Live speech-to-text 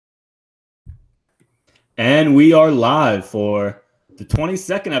And we are live for the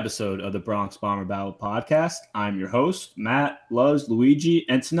 22nd episode of the Bronx Bomber Battle podcast. I'm your host, Matt Loves Luigi,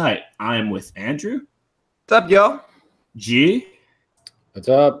 and tonight I am with Andrew. What's up, y'all? G. What's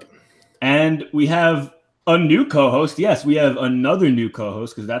up? And we have a new co-host. Yes, we have another new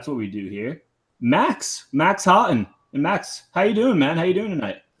co-host because that's what we do here. Max Houghton. And Max, how you doing, man? How you doing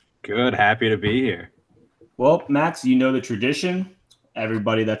tonight? Good. Happy to be here. Well, Max, you know the tradition. Every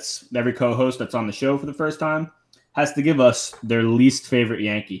co-host that's on the show for the first time has to give us their least favorite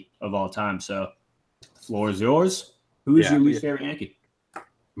Yankee of all time. So the floor is yours. Who is your least favorite Yankee?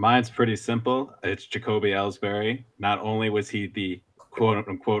 Mine's pretty simple. It's Jacoby Ellsbury. Not only was he the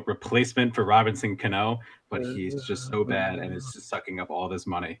quote-unquote replacement for Robinson Cano, but he's just so bad and is just sucking up all this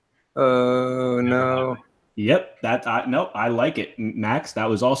money. Oh, no. Yep, I like it. Max, that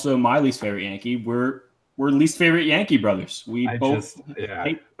was also my least favorite Yankee. We're least favorite Yankee brothers.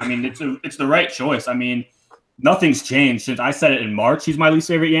 I mean, it's the right choice. I mean, nothing's changed since I said it in March. He's my least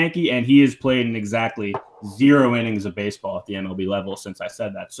favorite Yankee, and he has played in exactly 0 innings of baseball at the MLB level since I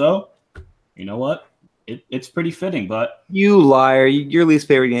said that. So, you know what? It's pretty fitting, but You liar. Your least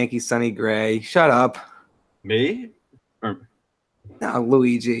favorite Yankee, Sonny Gray. Shut up. Me? No,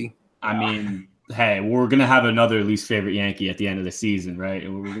 Luigi. I mean, hey, we're gonna have another least favorite Yankee at the end of the season, right?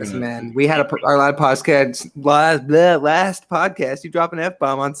 Listen, man, we had our last podcast. You drop an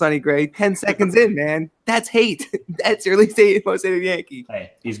F-bomb on Sonny Gray 10 seconds in, man. That's hate. That's your least most hated Yankee.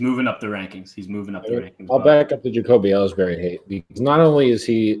 Hey, he's moving up the rankings. I'll back up the Jacoby Ellsbury hate because not only is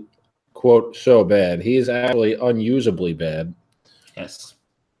he, quote, so bad, he is actually unusably bad. Yes.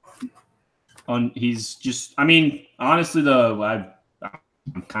 He's just, I mean, honestly, though, I'm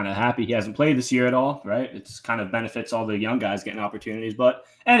kind of happy he hasn't played this year at all, right? It's kind of benefits all the young guys getting opportunities. But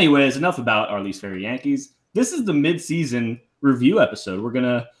anyways, enough about our least favorite Yankees. This is the mid-season review episode. We're going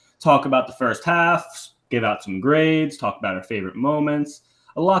to talk about the first half, give out some grades, talk about our favorite moments.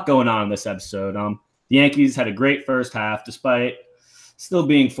 A lot going on in this episode. The Yankees had a great first half, despite still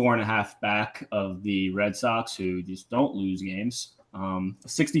being 4.5 back of the Red Sox, who just don't lose games.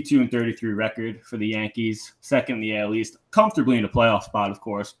 62-33 record for the Yankees, second in the AL East, comfortably in a playoff spot, of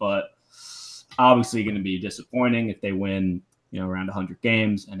course, but obviously going to be disappointing if they win, around 100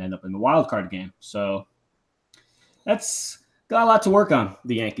 games and end up in the wild card game. So that's got a lot to work on,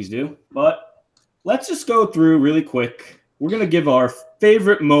 the Yankees do. But let's just go through really quick. We're going to give our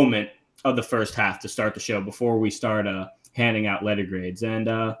favorite moment of the first half to start the show before we start handing out letter grades. And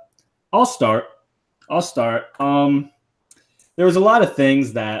I'll start. There was a lot of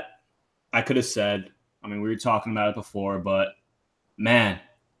things that I could have said. I mean, we were talking about it before, but man,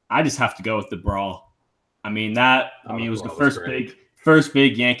 I just have to go with the brawl. I mean, it was the first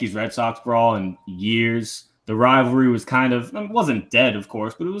big Yankees Red Sox brawl in years. The rivalry was it wasn't dead, of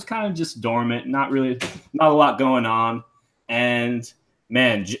course, but it was kind of just dormant, not a lot going on. And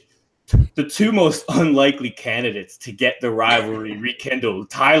man, the two most unlikely candidates to get the rivalry rekindled,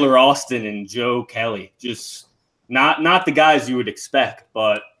 Tyler Austin and Joe Kelly, just not the guys you would expect,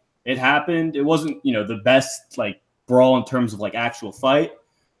 but it happened. It wasn't, the best brawl in terms of actual fight,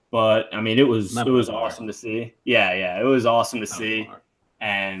 but I mean, it was awesome to see. Yeah, it was awesome to see.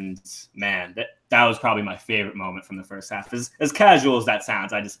 And man, that was probably my favorite moment from the first half. As casual as that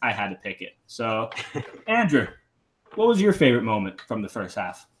sounds, I had to pick it. So, Andrew, what was your favorite moment from the first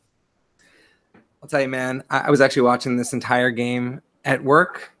half? I'll tell you, man, I was actually watching this entire game at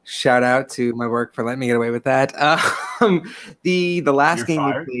work. Shout out to my work for letting me get away with that. The last game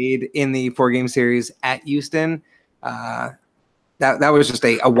we played in the 4-game series at Houston, that was just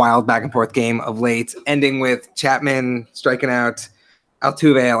a wild back and forth game of late, ending with Chapman striking out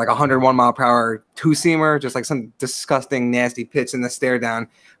Altuve at 101 mile per hour 2-seamer, just some disgusting, nasty pitch in the stare down.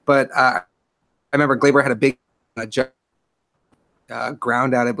 But I remember Gleyber had a big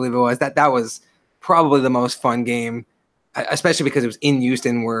ground out, I believe it was. That was probably the most fun game, especially because it was in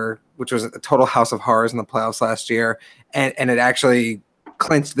Houston, which was a total house of horrors in the playoffs last year, and it actually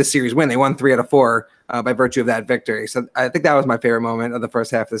clinched the series win. They won 3 out of 4 by virtue of that victory. So I think that was my favorite moment of the first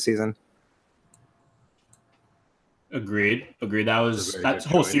half of the season. Agreed. That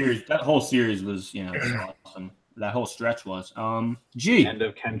whole series was awesome. That whole stretch was. End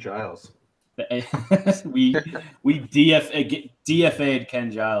of Ken Giles. we DFA'd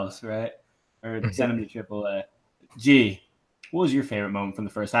Ken Giles, right? Or sent him to AAA. G, what was your favorite moment from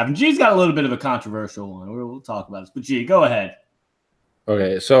the first half? And G's got a little bit of a controversial one. We'll talk about this. But G, go ahead.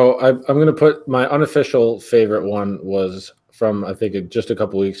 Okay, so I'm going to put my unofficial favorite one was from, I think, just a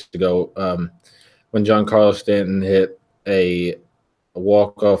couple weeks ago when Giancarlo Stanton hit a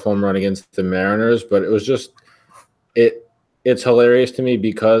walk-off home run against the Mariners. But it was just it's hilarious to me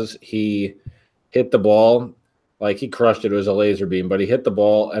because he hit the ball. Like, he crushed it. It was a laser beam, but he hit the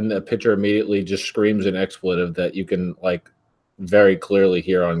ball, and the pitcher immediately just screams an expletive that you can, like, very clearly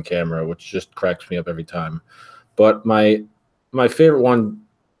hear on camera, which just cracks me up every time. But my favorite one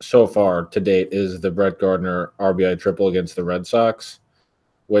so far to date is the Brett Gardner RBI triple against the Red Sox,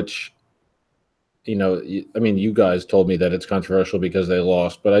 which, you know, I mean, you guys told me that it's controversial because they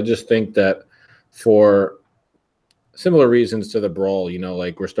lost, but I just think that for similar reasons to the brawl, you know,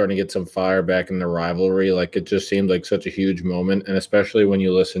 like, we're starting to get some fire back in the rivalry. Like, it just seemed like such a huge moment, and especially when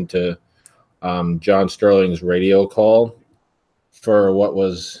you listen to John Sterling's radio call for what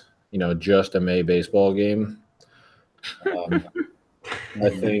was, you know, just a May baseball game. I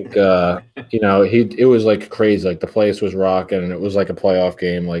think you know, it was like crazy. Like, the place was rocking, and it was like a playoff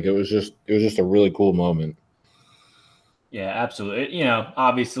game. Like, it was just a really cool moment. Yeah, absolutely. You know,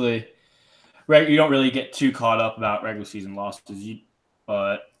 obviously, you don't really get too caught up about regular season losses,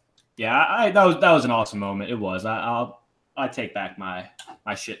 but yeah, that was an awesome moment. It was. I take back my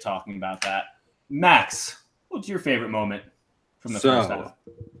shit talking about that. Max, what's your favorite moment from the first half?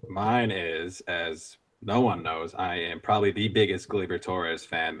 Mine is, as no one knows, I am probably the biggest Gleyber Torres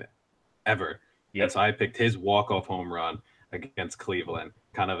fan ever. Yep. And so I picked his walk-off home run against Cleveland,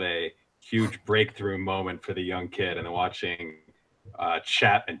 kind of a huge breakthrough moment for the young kid, and then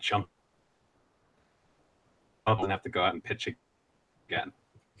chappie and jump up and have to go out and pitch again.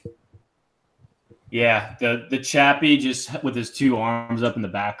 Yeah, the Chappie just with his two arms up in the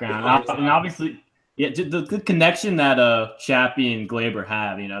background, and obviously, yeah, the connection that Chappie and Gleyber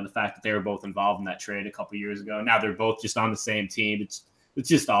have. You know, the fact that they were both involved in that trade a couple years ago. Now they're both just on the same team. It's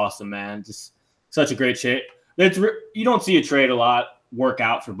just awesome, man. Just such a great trade. You don't see a trade a lot work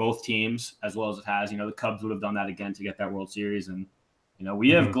out for both teams as well as it has. You know, the Cubs would have done that again to get that World Series, and you know, we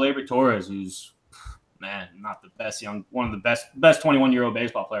have Gleyber Torres, who's, man, not the best one of the best 21-year-old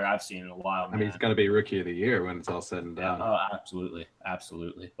baseball player I've seen in a while. Man. I mean, he's going to be Rookie of the Year when it's all said and done. Oh, absolutely.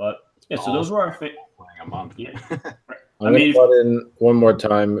 But yeah, so those were our playing a month. Yeah. I'm going to put in one more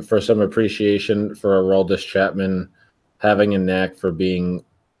time for some appreciation for Aroldis Chapman having a knack for being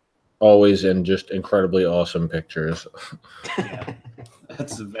always in just incredibly awesome pictures. Yeah,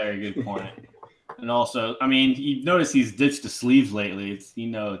 that's a very good point. And also, I mean, you notice he's ditched the sleeves lately.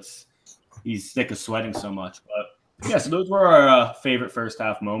 He's sick of sweating so much. But yeah, so those were our favorite first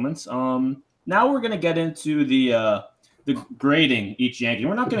half moments. Now we're gonna get into the grading each Yankee.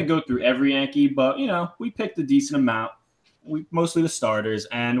 We're not gonna go through every Yankee, but you know, we picked a decent amount. Mostly the starters,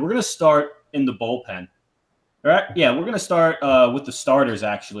 and we're gonna start in the bullpen. All right, yeah, we're gonna start with the starters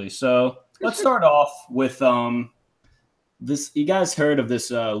actually. So let's start off with this. You guys heard of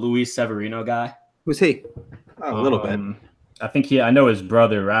this Luis Severino guy? Who's he? A little bit. I think I know his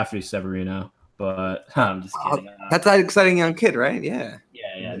brother, Rafi Severino, but I'm just kidding. That's that exciting young kid, right? Yeah.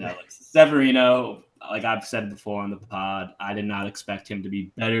 Yeah. No, like Severino, like I've said before on the pod, I did not expect him to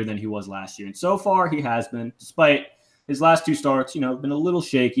be better than he was last year. And so far he has been, despite his last two starts, you know, been a little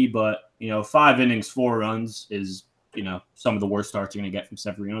shaky, but, you know, 5 innings, 4 runs is, you know, some of the worst starts you're going to get from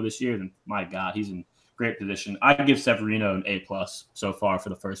Severino this year. And my God, he's in great position. I'd give Severino an A+ so far for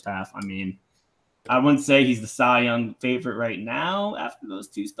the first half. I mean, I wouldn't say he's the Cy Young favorite right now after those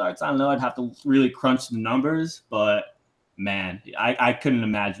 2 starts. I don't know. I'd have to really crunch the numbers, but man, I couldn't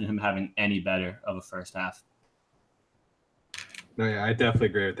imagine him having any better of a first half. No, yeah, I definitely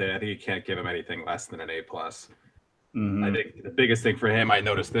agree with that. I think you can't give him anything less than an A+. Mm-hmm. I think the biggest thing for him, I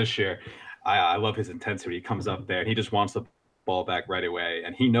noticed this year, I love his intensity. He comes up there and he just wants the ball back right away,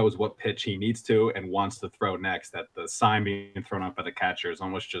 and he knows what pitch he needs to and wants to throw next. That the sign being thrown up by the catcher is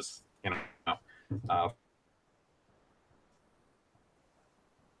almost just, you know,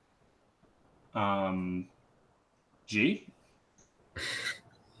 G?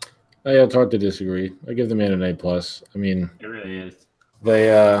 It's hard to disagree. I give the man an A+. I mean, It really is.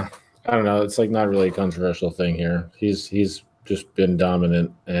 they I don't know, it's like not really a controversial thing here. He's just been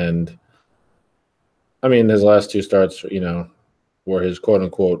dominant, and I mean, his last 2 starts, you know, were his quote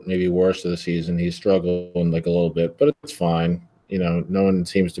unquote maybe worst of the season. He's struggling like a little bit, but it's fine. You know, no one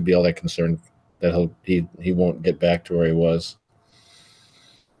seems to be all that concerned that he won't get back to where he was.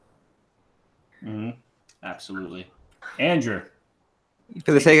 Mm-hmm. Absolutely. Andrew.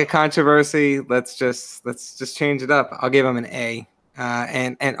 For the sake of controversy, let's just change it up. I'll give him an A,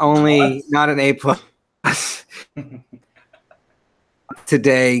 and only not an A+.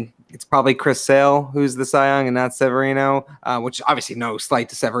 Today, it's probably Chris Sale who's the Cy Young and not Severino, which obviously no slight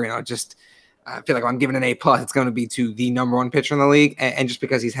to Severino. Just I feel like if I'm giving an A+, it's going to be to the number 1 pitcher in the league, and just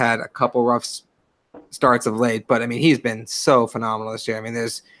because he's had a couple rough starts of late. But I mean, he's been so phenomenal this year. I mean,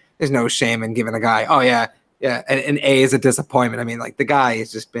 there's no shame in giving a guy, an A is a disappointment. I mean, like, the guy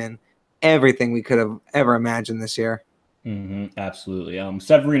has just been everything we could have ever imagined this year. Absolutely.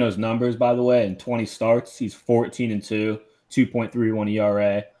 Severino's numbers, by the way, in 20 starts, he's 14-2, 2.31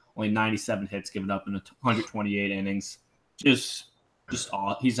 ERA, only 97 hits given up in 128 innings. He's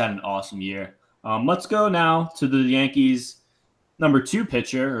had an awesome year. Let's go now to the Yankees' number 2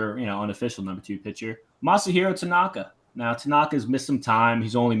 pitcher, or unofficial number 2 pitcher, Masahiro Tanaka. Now Tanaka's missed some time.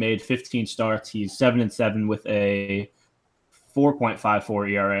 He's only made 15 starts. He's 7-7 with a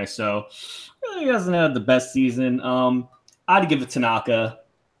 4.54 ERA, so he hasn't had the best season. I'd give it Tanaka.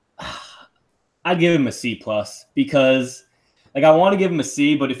 I'd give him a C+ because, I want to give him a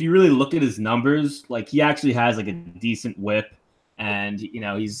C, but if you really look at his numbers, he actually has a decent whip, and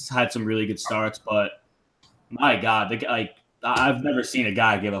he's had some really good starts. But my God, I've never seen a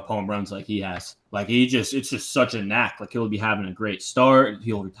guy give up home runs like he has. It's just such a knack. He'll be having a great start.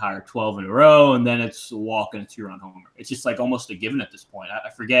 He'll retire 12 in a row, and then it's a walk and a 2-run homer. It's just almost a given at this point. I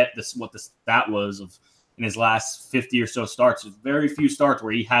forget what the stat was of in his last 50 or so starts. There's very few starts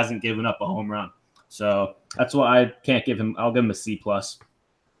where he hasn't given up a home run. So that's why I can't give him. I'll give him a C+.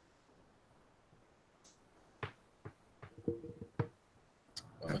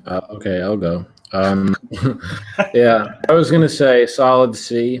 Okay, I'll go. Yeah, I was gonna say solid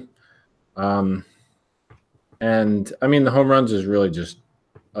C. And I mean the home runs is really just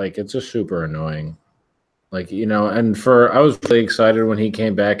it's just super annoying. And I was really excited when he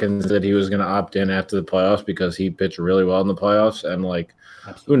came back and said he was gonna opt in after the playoffs because he pitched really well in the playoffs, and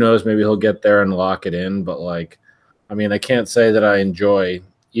who knows, maybe he'll get there and lock it in. But I mean, I can't say that I enjoy,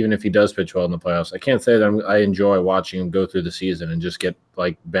 even if he does pitch well in the playoffs, I can't say that I enjoy watching him go through the season and just get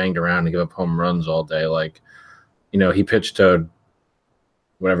banged around and give up home runs all day. He pitched to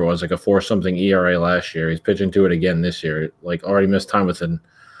whatever it was, a 4-something ERA last year. He's pitching to it again this year. Already missed time with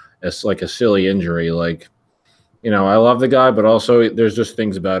a silly injury. I love the guy, but also there's just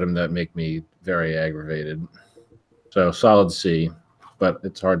things about him that make me very aggravated. So solid C, but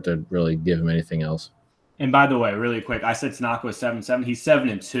it's hard to really give him anything else. And by the way, really quick, I said Tanaka was 7-7. He's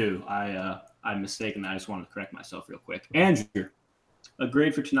 7-2. I'm mistaken. I just wanted to correct myself real quick. Andrew, a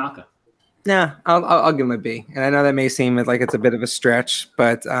grade for Tanaka. Yeah, I'll give him a B. And I know that may seem like it's a bit of a stretch,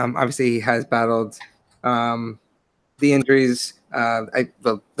 but obviously he has battled the injuries.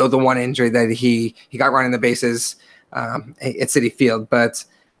 The one injury that he got running the bases at Citi Field, but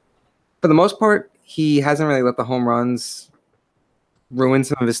for the most part, he hasn't really let the home runs ruin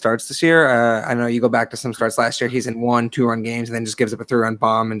some of his starts this year. I know you go back to some starts last year, he's in 1-2-run games and then just gives up a 3-run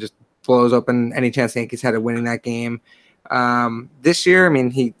bomb and just blows open any chance the Yankees had of winning that game. This year, I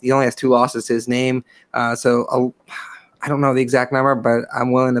mean, he only has 2 losses to his name. So I don't know the exact number, but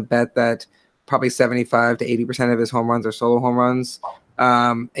I'm willing to bet that probably 75 to 80% of his home runs are solo home runs.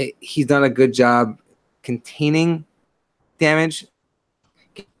 He's done a good job containing damage.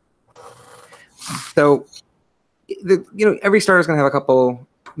 So, every starter is going to have a couple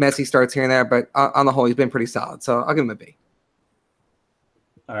messy starts here and there, but on the whole, he's been pretty solid. So I'll give him a B.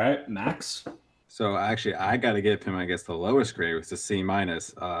 All right, Max. So actually, I got to give him, I guess, the lowest grade, which is a C-.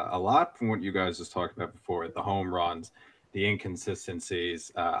 A lot from what you guys just talked about before, the home runs, the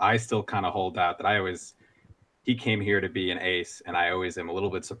inconsistencies. I still kind of hold out that he came here to be an ace, and I always am a little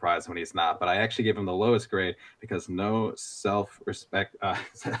bit surprised when he's not. But I actually give him the lowest grade because no self-respect,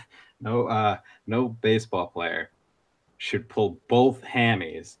 no baseball player should pull both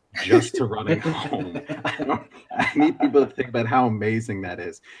hammies just to run it home. I need people to think about how amazing that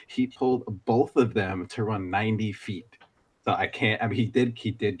is. He pulled both of them to run 90 feet. So I can't. I mean,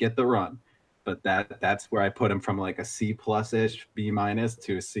 he did get the run, but that's where I put him from a C+-ish, B-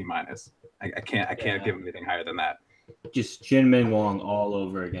 to a C-. I can't give him anything higher than that. Just Chien-Ming Wang all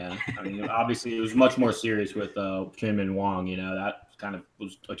over again. I mean, obviously it was much more serious with Chien-Ming Wang. That kind of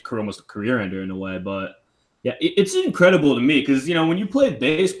was almost a career ender in a way, but. Yeah, it's incredible to me because, when you played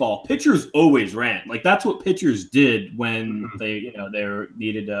baseball, pitchers always ran. That's what pitchers did when they were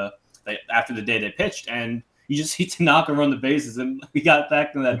needed after the day they pitched. And you just see Tanaka run the bases. And we got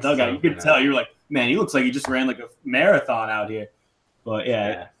back to that dugout. You could tell. You're like, man, he looks like he just ran a marathon out here. But,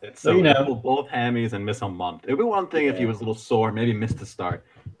 yeah. It's both hammies and miss a month. It would be one thing if he was a little sore, maybe missed the start.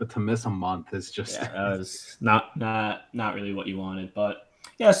 But to miss a month is just. Yeah, that was not really what you wanted. But.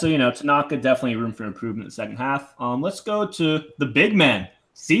 Yeah, so, Tanaka, definitely room for improvement in the second half. Let's go to the big man,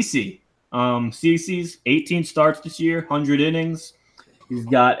 CC. CC's 18 starts this year, 100 innings. He's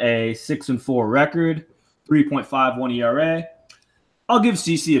got a 6-4 record, 3.51 ERA. I'll give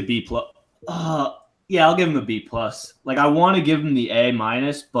CC a B+. Yeah, I'll give him a B+. I want to give him the A-,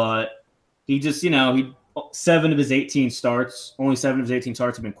 but he just, only 7 of his 18 starts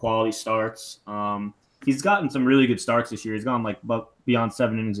have been quality starts. he's gotten some really good starts this year. He's gone like beyond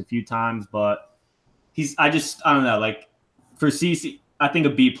 7 innings a few times, but I don't know. Like for CC, I think a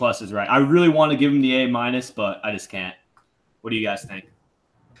B+ is right. I really want to give him the A-, but I just can't. What do you guys think?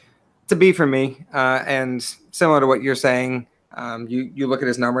 It's a B for me. And similar to what you're saying, you look at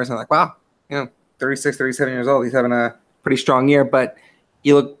his numbers and like, wow, 36, 37 years old. He's having a pretty strong year, but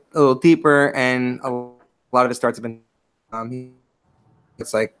you look a little deeper and a lot of his starts have been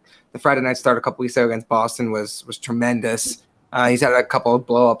it's like the Friday night start a couple weeks ago against Boston was tremendous. He's had a couple of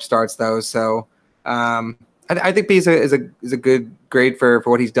blow-up starts though, so I think B is a good grade for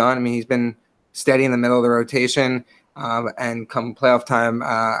what he's done. I mean, he's been steady in the middle of the rotation, and come playoff time,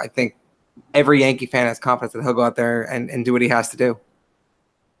 I think every Yankee fan has confidence that he'll go out there and do what he has to do.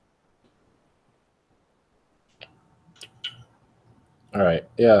 All right.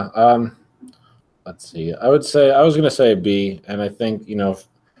 Yeah. Let's see. I was going to say B, and I think,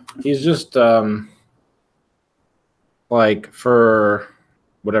 he's just like for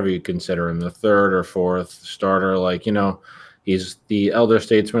whatever you consider him, the third or fourth starter, he's the elder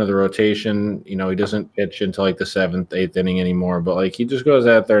statesman of the rotation. He doesn't pitch until like the 7th, 8th inning anymore, but he just goes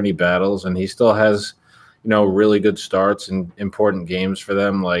out there and he battles, and he still has, really good starts and important games for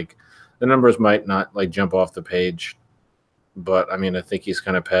them. Like the numbers might not jump off the page, but I mean, I think he's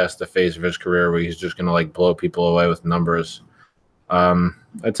kind of past the phase of his career where he's just going to blow people away with numbers.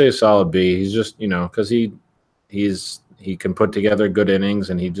 I'd say a solid B. He's just, because he can put together good innings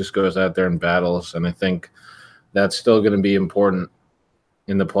and he just goes out there and battles. And I think that's still going to be important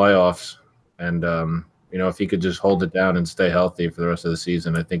in the playoffs. And, if he could just hold it down and stay healthy for the rest of the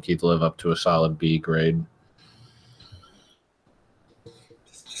season, I think he'd live up to a solid B grade.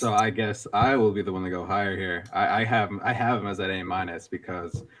 So I guess I will be the one to go higher here. I have him as at A-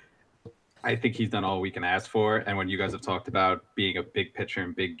 because I think he's done all we can ask for. And when you guys have talked about being a big pitcher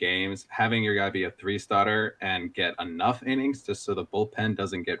in big games, having your guy be a 3-starter and get enough innings just so the bullpen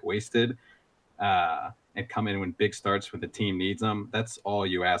doesn't get wasted, and come in when big starts when the team needs them, that's all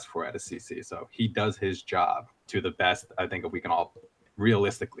you ask for at a CC. So he does his job to the best I think we can all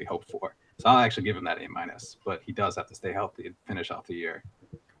realistically hope for. So I'll actually give him that A-, but he does have to stay healthy and finish out the year.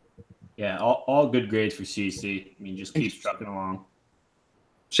 Yeah, all good grades for CC. I mean, just keeps trucking along.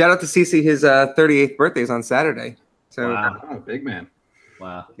 Shout out to CC. His 38th birthday is on Saturday. So wow. Oh, big man.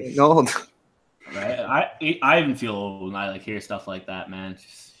 Wow. Getting old. Right. I even feel old when I hear stuff like that, man.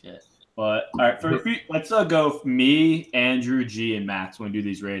 Just shit. But all right, let's go me, Andrew, G, and Max when we do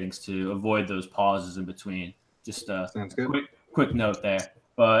these ratings to avoid those pauses in between. Just sounds good. Quick note there.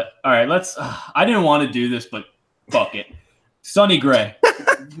 But all right, let's. I didn't want to do this, but fuck it. Sonny Gray.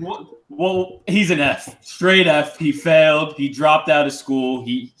 Well, he's an F, straight F. He failed. He dropped out of school.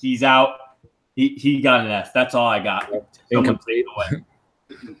 He's out. He got an F. That's all I got. Incomplete.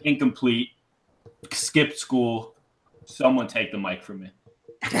 Skipped school. Someone take the mic from me.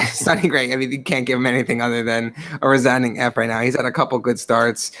 Sonny Gray. I mean, you can't give him anything other than a resounding F right now. He's had a couple good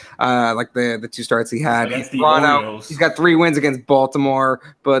starts, like the 2 starts he had against the Orioles. He's got 3 wins against Baltimore,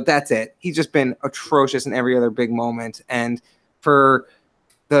 but that's it. He's just been atrocious in every other big moment. And for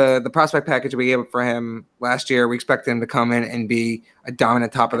the prospect package we gave up for him last year, we expected him to come in and be a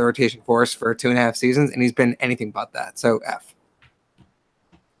dominant top of the rotation force for 2.5 seasons, and he's been anything but that. So F.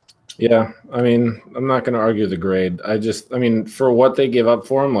 Yeah, I mean, I'm not going to argue the grade. For what they give up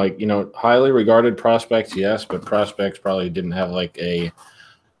for him, highly regarded prospects, yes, but prospects probably didn't have a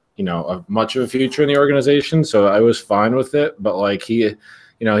much of a future in the organization. So I was fine with it, but he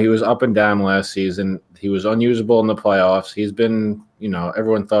was up and down last season. He was unusable in the playoffs. He's been,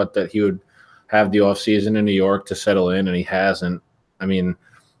 everyone thought that he would have the offseason in New York to settle in, and he hasn't. I mean,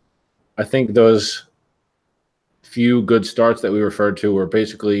 I think those few good starts that we referred to were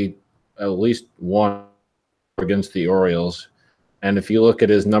basically at least one against the Orioles. And if you look at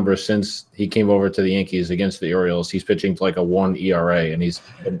his numbers since he came over to the Yankees against the Orioles, he's pitching to a 1 ERA, and he's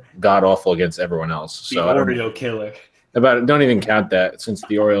god-awful against everyone else. The Oreo killer. Don't even count that, since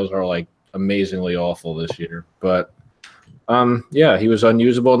the Orioles are amazingly awful this year. But yeah, he was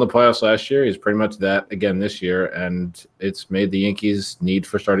unusable in the playoffs last year. He's pretty much that again this year, and it's made the Yankees' need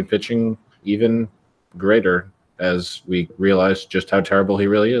for starting pitching even greater as we realize just how terrible he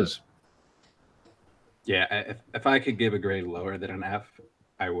really is. Yeah, if I could give a grade lower than an F,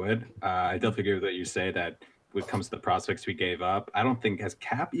 I would. I definitely agree with what you say that when it comes to the prospects we gave up, I don't think has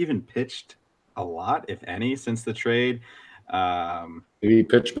Cap even pitched a lot, if any, since the trade. Did he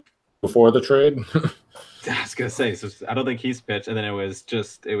pitch before the trade? I was gonna say, so I don't think he's pitched, and then it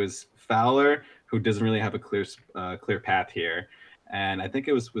was Fowler, who doesn't really have a clear path here, and I think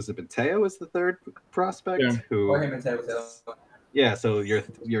it was it Mateo was the third prospect who. Yeah, so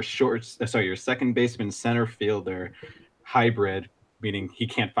your second baseman center fielder hybrid, meaning he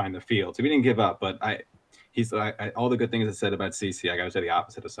can't find the field. So we didn't give up, but all the good things I said about CC, I got to say the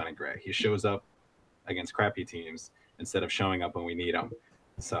opposite of Sonny Gray. He shows up against crappy teams instead of showing up when we need him.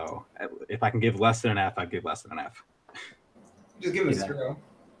 So if I can give less than an F, I'd give less than an F. Just give him a 0.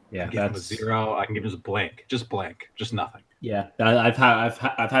 Yeah, give him a 0. I can give him blank, just nothing. Yeah, I've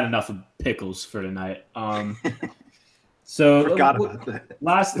had enough of pickles for tonight. So forgot about that.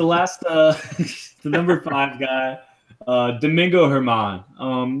 The number 5 guy, Domingo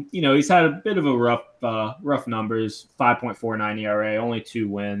Germán. He's had a bit of a rough numbers, 5.49 ERA, only 2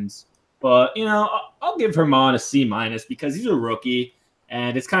 wins. But I'll give Germán a C- because he's a rookie,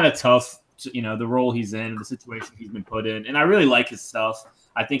 and it's kind of tough. The role he's in, the situation he's been put in, and I really like his stuff.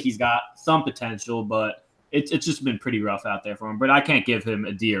 I think he's got some potential, but it's just been pretty rough out there for him. But I can't give him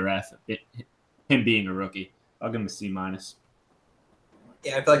a D or F. Him being a rookie, I'll give him a C-. Yeah,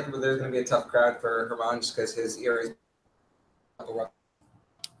 I feel like there's going to be a tough crowd for Germán just because his ERA is I'm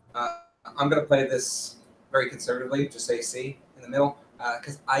going to play this very conservatively, just say C in the middle,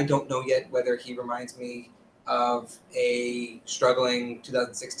 because I don't know yet whether he reminds me of a struggling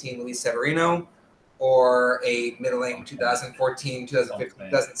 2016 Luis Severino or a middling 2014,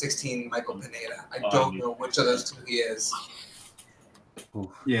 2015, 2016 Michael Pineda. I don't know which of those two he is.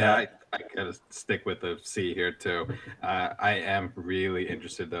 Yeah, I gotta stick with the C here too. I am really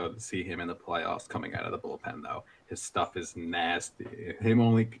interested though to see him in the playoffs coming out of the bullpen though. His stuff is nasty. Him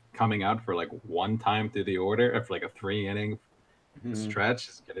only coming out for like one time through the order after like a 3-inning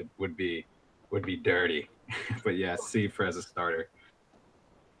stretch would be dirty. But yeah, C for as a starter.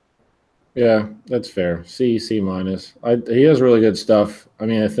 Yeah, that's fair. C-. He has really good stuff. I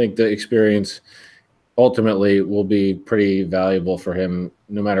mean, I think the experience ultimately will be pretty valuable for him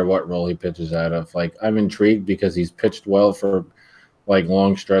no matter what role he pitches out of. Like, I'm intrigued because he's pitched well for like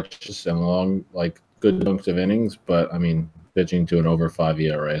long stretches and long, like good chunks of innings, but I mean, pitching to an over 5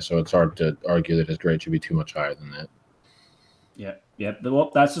 ERA, so it's hard to argue that his grade should be too much higher than that. Yeah.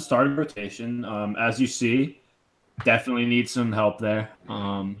 Well, that's the start of rotation. As you see, definitely need some help there.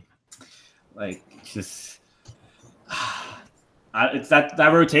 It's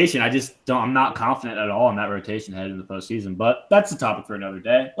that rotation. I'm not confident at all in that rotation heading into the postseason. But that's the topic for another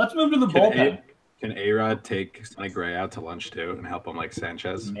day. Let's move to the bullpen. Can A-Rod take Sonny Gray out to lunch too and help him like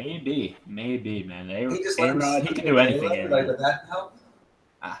Sanchez? Maybe, man. A-Rod, he can do anything. Would that help?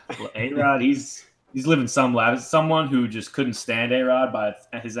 A-Rod, he's living some life. As someone who just couldn't stand A-Rod by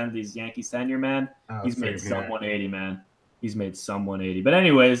his end of his Yankees tenure, man. He's made some 180, man. He's made some 180. But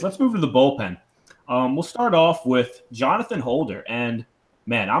anyways, let's move to the bullpen. We'll start off with Jonathan Holder, and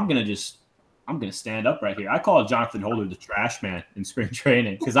man, I'm gonna stand up right here. I call Jonathan Holder the trash man in spring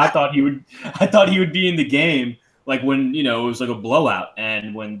training because I thought he would be in the game like when it was like a blowout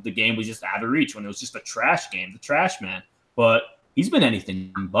and when the game was just out of reach, when it was just a trash game, the trash man. But he's been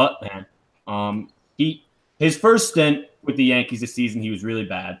anything but, man. His first stint with the Yankees this season, he was really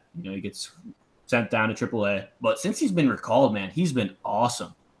bad. He gets sent down to AAA, but since he's been recalled, man, he's been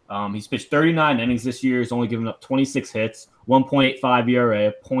awesome. He's pitched 39 innings this year. He's only given up 26 hits, 1.85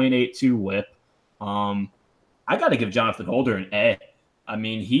 ERA, 0.82 WHIP. I got to give Jonathan Holder an A. I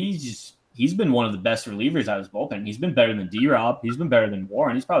mean, he's been one of the best relievers out of his bullpen. He's been better than D-Rob. He's been better than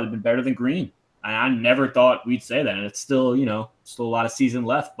Warren. He's probably been better than Green. And I never thought we'd say that. And it's still, still a lot of season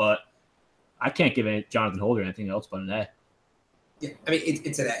left. But I can't give Jonathan Holder anything else but an A. Yeah, I mean,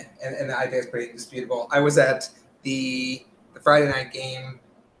 it's an A. And I think it's pretty indisputable. I was at the Friday night game,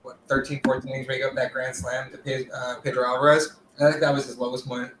 13, 14 innings where he got that grand slam to Pedro Alvarez. And I think that was his lowest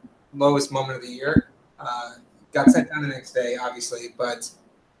moment of the year. Got sent down the next day, obviously, but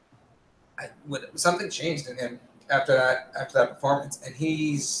something changed in him after that performance, and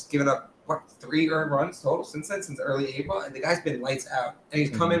he's given up 3 earned runs total since early April, and the guy's been lights out. And he's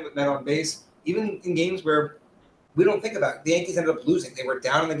come in with men on base, even in games where we don't think about it. The Yankees ended up losing. They were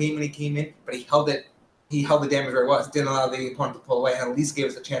down in the game when he came in, but he held it. He held the damage where it was. Didn't allow the opponent to pull away, and at least gave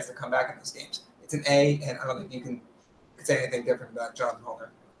us a chance to come back in those games. It's an A, and I don't think you can say anything different about Jonathan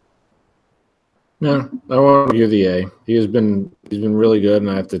Holder. No, I want to give the A. He's been really good,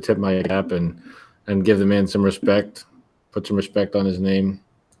 and I have to tip my cap and give the man some respect, put some respect on his name,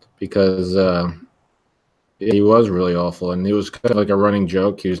 because he was really awful, and he was kind of like a running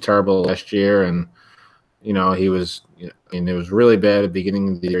joke. He was terrible last year, and it was really bad at the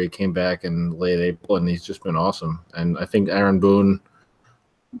beginning of the year. He came back in late April, and he's just been awesome. And I think Aaron Boone,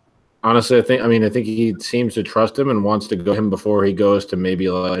 honestly, I think he seems to trust him and wants to go him before he goes to maybe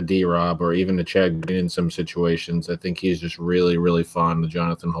a D-Rob or even to Chad Green in some situations. I think he's just really, really fond of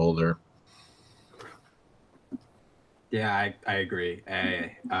Jonathan Holder. Yeah, I agree.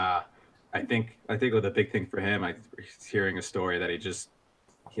 I think with the big thing for him, I was hearing a story that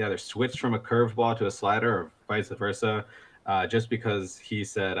he either switched from a curveball to a slider or vice versa, just because he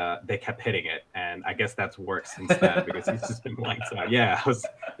said they kept hitting it, and I guess that's worked since then because he's just been lights out. Yeah,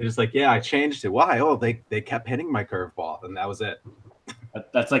 they're just like, yeah, I changed it. Why? Oh, they kept hitting my curveball, and that was it.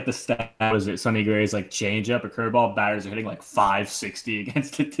 That's like the stat. Was it Sonny Gray's like change up a curveball? Batters are hitting like 560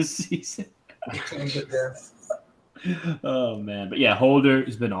 against it this season. Oh man, but yeah, Holder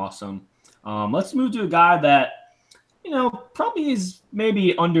has been awesome. Let's move to a guy that probably is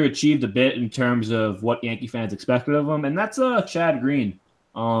maybe underachieved a bit in terms of what Yankee fans expected of him, and that's Chad Green.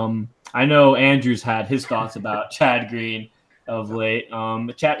 I know Andrew's had his thoughts about Chad Green of late.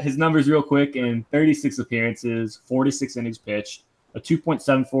 His numbers real quick: in 36 appearances, 46 innings pitched, a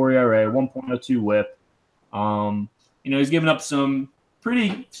 2.74 ERA, 1.02 WHIP. He's given up some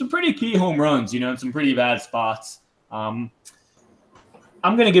pretty key home runs, in some pretty bad spots. I'm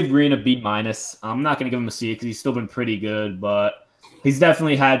going to give Green a B-. I'm not going to give him a C because he's still been pretty good, but he's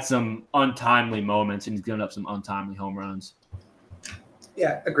definitely had some untimely moments, and he's given up some untimely home runs.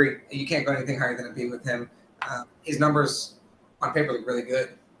 Yeah, agree. You can't go anything higher than a B with him. His numbers on paper look really good,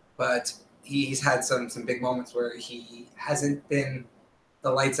 but he's had some big moments where he hasn't been the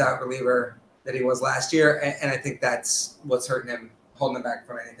lights-out reliever that he was last year, and I think that's what's hurting him, holding him back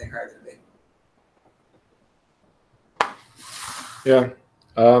from anything higher than a B. Yeah.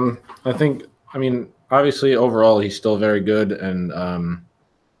 Obviously overall he's still very good, and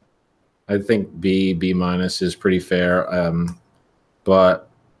I think B- is pretty fair. But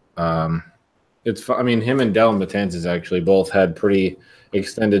it's him and Dellin Betances actually both had pretty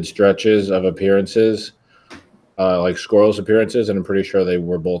extended stretches of appearances, like scoreless appearances, and I'm pretty sure they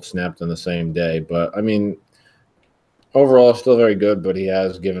were both snapped on the same day. But overall, still very good, but he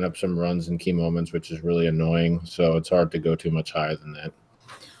has given up some runs in key moments, which is really annoying. So it's hard to go too much higher than that.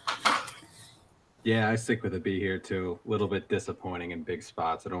 Yeah, I stick with a B here too. A little bit disappointing in big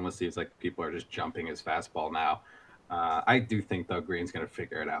spots. It almost seems like people are just jumping his fastball now. I do think, though, Green's going to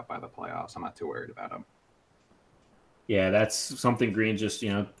figure it out by the playoffs. I'm not too worried about him. Yeah, that's something Green just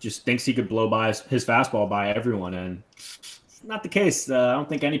thinks he could blow by his fastball by everyone, and it's not the case. I don't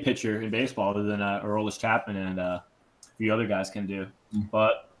think any pitcher in baseball other than Aroldis Chapman and a few other guys can do.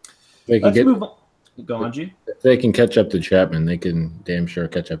 But let's move on. Go on, G. If they can catch up to Chapman, they can damn sure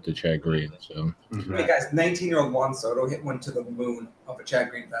catch up to Chad Green. So, Hey guys, 19-year-old Juan Soto hit one to the moon of a Chad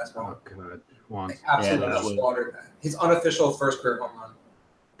Green fastball. Oh, good. Juan. Absolutely slaughtered that. His unofficial first career home run.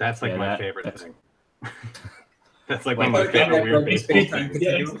 That's like my favorite thing. That's like one of my favorite weird baseball things.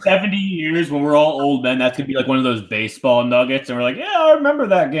 In 70 years, when we're all old men, that could be like one of those baseball nuggets, and we're like, yeah, I remember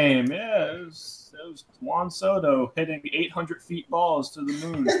that game. Yeah, it was Juan Soto hitting 800 feet balls to the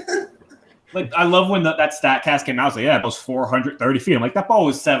moon. Like, I love when that StatCast came out. I was like, yeah, it was 430 feet. I'm like, that ball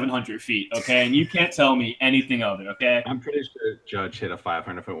was 700 feet, okay? And you can't tell me anything of it, okay? I'm pretty sure Judge hit a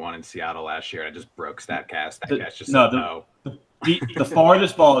 500-foot one in Seattle last year, and I just broke StatCast. StatCast just said no. The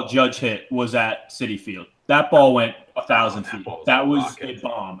farthest ball Judge hit was at Citi Field. That ball went 1,000 feet. That was a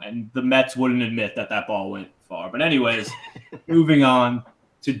bomb, and the Mets wouldn't admit that ball went far. But anyways, moving on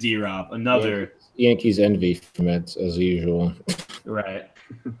to D-Rob, another Yankees envy for Mets as usual. Right.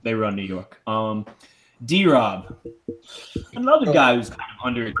 They run New York. D-Rob, another guy who's kind of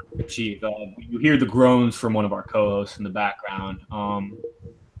underachieved. You hear the groans from one of our co-hosts in the background.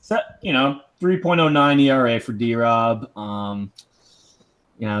 3.09 ERA for D-Rob.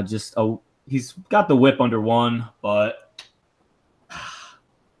 He's got the whip under 1, but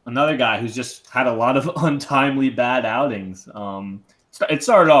another guy who's just had a lot of untimely bad outings. It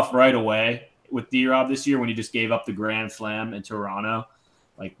started off right away with D-Rob this year when he just gave up the grand slam in Toronto,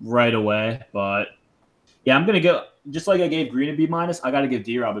 like right away. But yeah, I'm gonna go just like I gave Green a B-. I got to give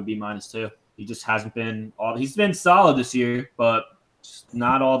D-Rob a B- too. He just hasn't been he's been solid this year, but just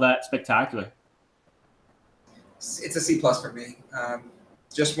not all that spectacular. It's a C+ for me.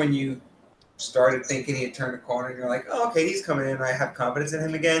 Just when you started thinking he had turned a corner, and you're like, oh, okay, he's coming in. I have confidence in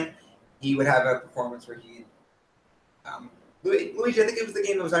him again. He would have a performance where he. Luigi, I think it was the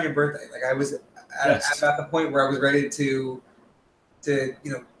game that was on your birthday. Like I was at about the point where I was ready to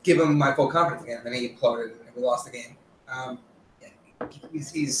give him my full confidence again, and then he imploded and we lost the game.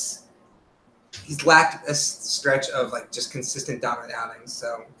 He's lacked a stretch of like just consistent dominant outings,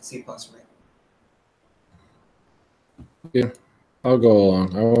 so C+ for me. Yeah, I'll go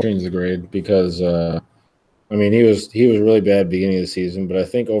along. I won't change the grade because he was really bad beginning of the season, but I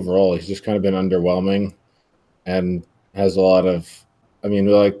think overall he's just kind of been underwhelming and has a lot of. We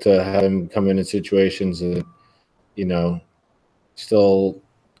like to have him come in situations that, still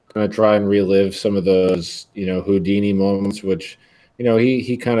going to try and relive some of those, Houdini moments, which,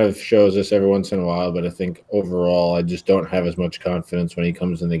 he kind of shows us every once in a while. But I think overall, I just don't have as much confidence when he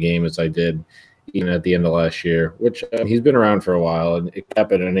comes in the game as I did even at the end of last year, which he's been around for a while, and it could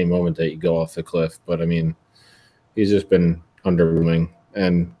happen at any moment that you go off the cliff. But, I mean, he's just been underwhelming.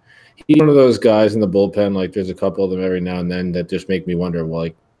 And he's one of those guys in the bullpen, like there's a couple of them every now and then that just make me wonder,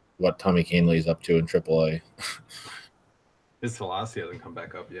 like, what Tommy Kahnle is up to in AAA. His velocity hasn't come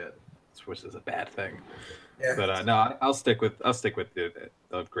back up yet, which is a bad thing. Yeah. But no, I'll stick with the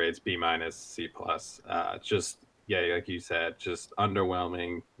grades B-, C+. Just like you said, just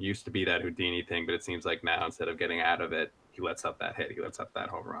underwhelming. Used to be that Houdini thing, but it seems like now instead of getting out of it, he lets up that hit, he lets up that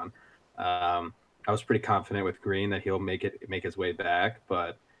home run. I was pretty confident with Green that he'll make his way back,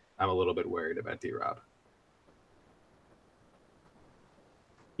 but I'm a little bit worried about D-Rob.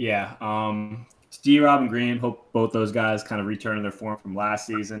 Yeah, D-Rob and Green, hope both those guys kind of return to their form from last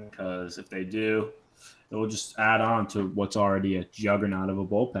season, because if they do, it will just add on to what's already a juggernaut of a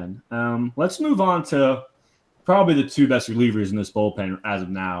bullpen. Let's move on to probably the two best relievers in this bullpen as of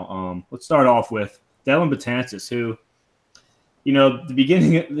now. Let's start off with Dellin Betances, who, the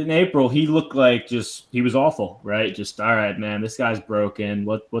beginning in April, he looked like he was awful, right? Just, all right, man, this guy's broken.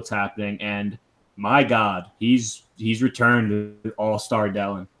 What's happening? And my God, he's returned to all-star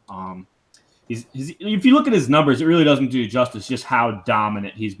Dellin. If you look at his numbers, it really doesn't do justice just how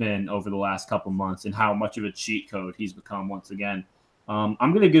dominant he's been over the last couple months and how much of a cheat code he's become once again. I'm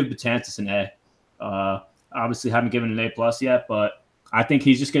going to give Betances an A. Obviously, haven't given an A+ yet, but I think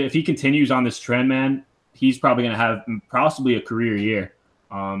he's just going to, if he continues on this trend, man, he's probably going to have possibly a career year.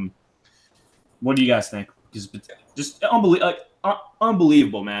 What do you guys think? Just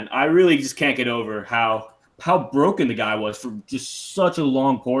unbelievable, man. I really just can't get over how broken the guy was for just such a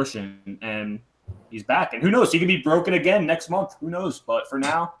long portion, and he's back. And who knows? He could be broken again next month. Who knows? But for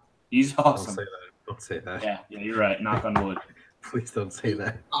now, he's awesome. Don't say that. Yeah, you're right. Knock on wood. Please don't say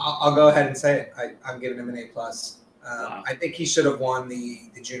that. I'll go ahead and say it. I'm giving him an A+. Wow. I think he should have won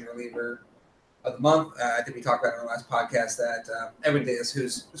the junior reliever of the month. I think we talked about in our last podcast that Edwin Diaz,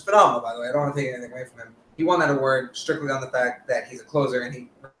 who's phenomenal, by the way. I don't want to take anything away from him. He won that award strictly on the fact that he's a closer and he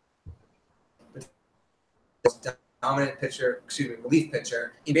dominant pitcher, relief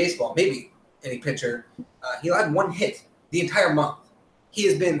pitcher in baseball, maybe any pitcher. He allowed one hit the entire month. He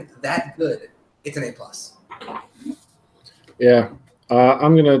has been that good. It's an A+. Yeah,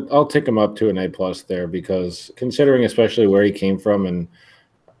 I'll take him up to an A+ there, because considering especially where he came from, and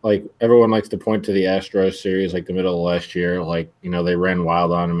like everyone likes to point to the Astros series, like the middle of last year, like, they ran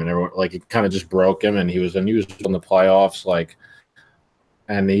wild on him and everyone, like, it kind of just broke him, and he was unused in the playoffs, like,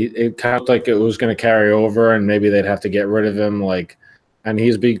 and it kind of like it was going to carry over and maybe they'd have to get rid of him, like, and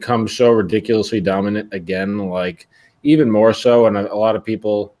he's become so ridiculously dominant again, like even more so. And a lot of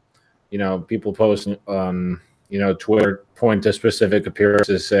people, people post on, Twitter, point to specific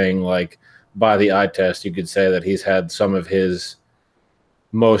appearances saying, like, by the eye test, you could say that he's had some of his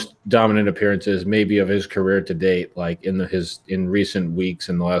most dominant appearances maybe of his career to date, like in recent weeks,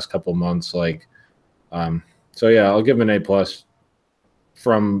 in the last couple months, like, so yeah, I'll give him an A+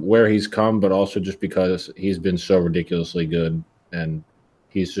 from where he's come, but also just because he's been so ridiculously good, and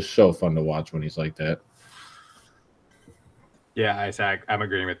he's just so fun to watch when he's like that. Yeah, Isaac, I'm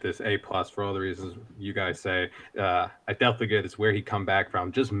agreeing with this A+ for all the reasons you guys say. I definitely get it's where he come back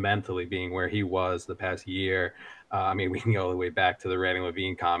from, just mentally being where he was the past year. I mean, we can go all the way back to the Randy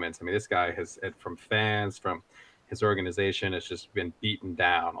Levine comments. I mean, this guy has, from fans, from his organization, has just been beaten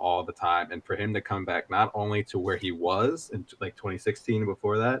down all the time. And for him to come back not only to where he was in like 2016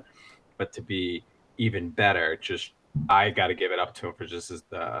 before that, but to be even better, just I got to give it up to him for just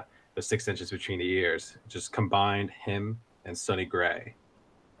the 6 inches between the ears. Just combined him and Sonny Gray,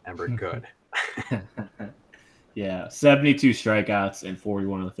 and we're good. Yeah, 72 strikeouts and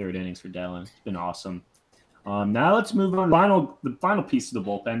 41 in the third innings for Dellin. It's been awesome. Now let's move on. The final piece of the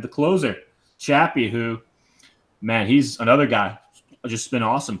bullpen, the closer, Chappie, who, man, he's another guy. Just been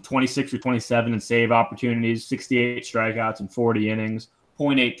awesome. 26 for 27 in save opportunities, 68 strikeouts in 40 innings,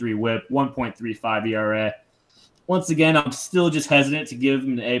 0.83 WHIP, 1.35 ERA. Once again, I'm still just hesitant to give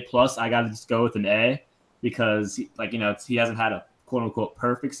him an A+. I got to just go with an A, because, he hasn't had a quote unquote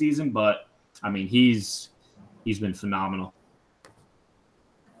perfect season, but I mean, he's been phenomenal.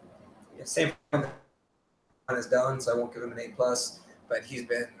 Yeah, same as Dellin, so I won't give him an A+, but he's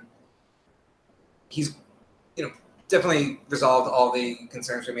definitely resolved all the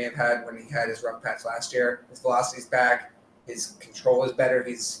concerns we may have had when he had his rough patch last year. His velocity's back, his control is better,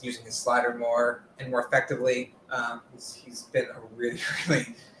 he's using his slider more and more effectively. He's been a really,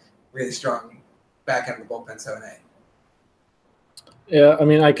 really, really strong back end of the bullpen, so an A. Yeah, I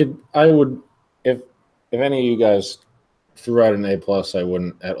mean, I would, if any of you guys threw out an A plus, I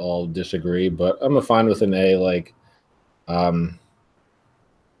wouldn't at all disagree. But I'm fine with an A. Like, um,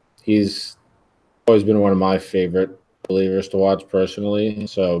 he's always been one of my favorite believers to watch personally.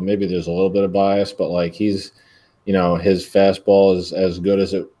 So maybe there's a little bit of bias, but like his fastball is as good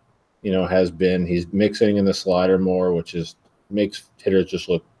as it, has been. He's mixing in the slider more, which is makes hitters just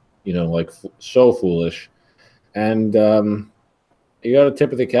look, like so foolish. And you got a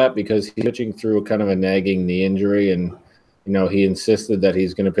tip of the cap because he's pitching through kind of a nagging knee injury, and he insisted that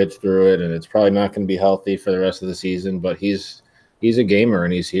he's going to pitch through it, and it's probably not going to be healthy for the rest of the season. But he's a gamer,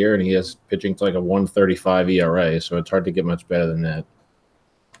 and he's here, and he has pitching to like a 1.35 ERA, so it's hard to get much better than that.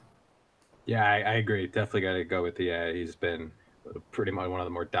 Yeah, I agree. Definitely got to go with the. He's been pretty much one of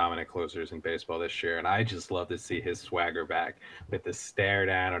the more dominant closers in baseball this year, and I just love to see his swagger back with the stare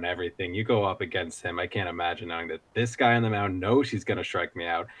down and everything. You go up against him, I can't imagine knowing that this guy on the mound knows he's going to strike me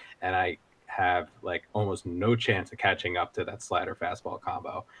out, and I have like almost no chance of catching up to that slider fastball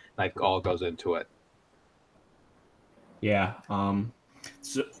combo. Like all goes into it. Yeah.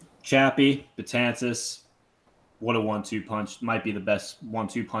 So Chappie, Betances, what a 1-2 punch. Might be the best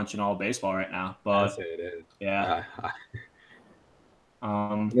 1-2 punch in all baseball right now. But I'd say it is. Yeah.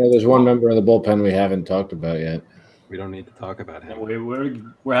 There's one member of the bullpen we haven't talked about yet. We don't need to talk about him.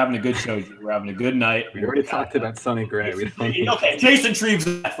 We're having a good show. We're having a good night. We already talked about Sonny Gray. Okay, Jason Treves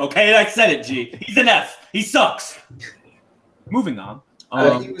is an F. Okay, I said it. G. He's an F. He sucks. Moving on.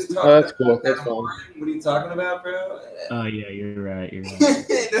 He was talking that's cool. That's fine. What are you talking about, bro? Oh yeah, you're right. You're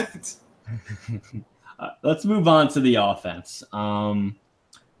right. Let's move on to the offense. We're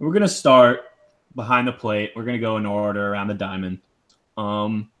gonna start behind the plate. We're gonna go in order around the diamond.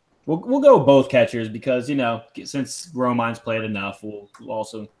 We'll go both catchers because since Romine's played enough, we'll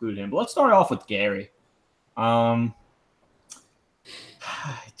also include him. But let's start off with Gary.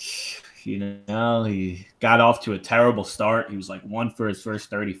 He got off to a terrible start. He was like 1 for his first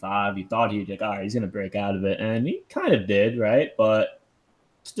 35. You thought he'd all right, he's gonna break out of it, and he kind of did, right? But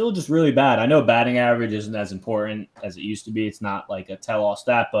still just really bad. I know batting average isn't as important as it used to be. It's not like a tell-all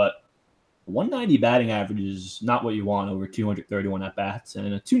stat, but 190 batting average is not what you want over 231 at-bats.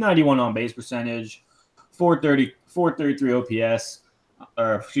 And a 291 on-base percentage, 433 OPS,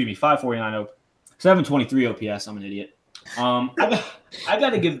 549 723 OPS. I'm an idiot. I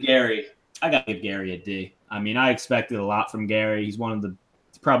got to give Gary a D. I mean, I expected a lot from Gary. He's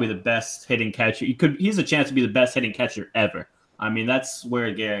probably the best hitting catcher. He has a chance to be the best hitting catcher ever. I mean, that's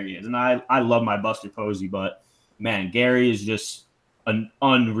where Gary is. And I love my Buster Posey, but man, Gary is just an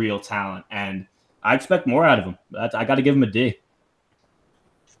unreal talent, and I expect more out of him. I got to give him a D.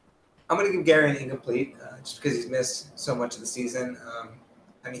 I'm going to give Gary an incomplete just because he's missed so much of the season.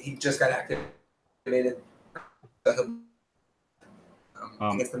 He just got activated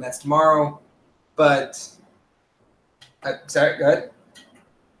against the Mets tomorrow, but sorry, go ahead.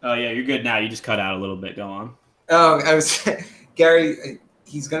 Oh yeah, you're good now. You just cut out a little bit. Go on. Oh, I was Gary.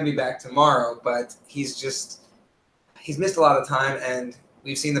 He's going to be back tomorrow, but he's missed a lot of time, and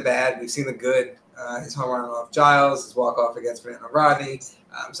we've seen the bad, we've seen the good. His home run off Giles, his walk off against Fernando Rodney.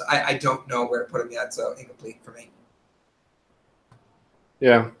 So I don't know where to put him yet. So incomplete for me.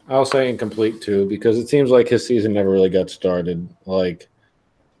 Yeah, I'll say incomplete too, because it seems like his season never really got started. Like,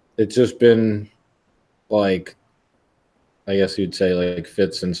 it's just been like, I guess you'd say like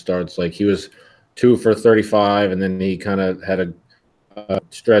fits and starts. Like he was 2 for 35, and then he kind of had a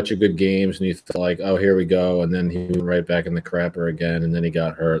stretch of good games, and you felt like, oh, here we go, and then he went right back in the crapper again, and then he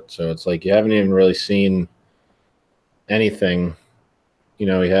got hurt. So it's like you haven't even really seen anything. He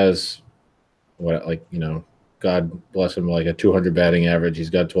has God bless him, like a 200 batting average.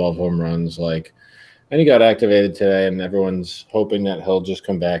 He's got 12 home runs, and he got activated today, and everyone's hoping that he'll just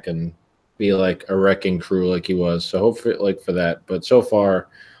come back and be like a wrecking crew like he was. So hopefully, for that. But so far,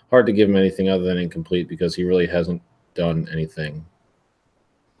 hard to give him anything other than incomplete because he really hasn't done anything.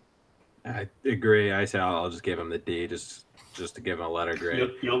 I agree. I say I'll just give him the D, just to give him a letter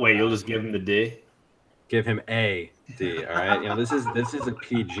grade. You'll just give him the D. Give him a D. All right. This is a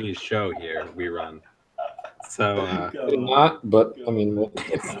PG show here. We run. So not, but I mean,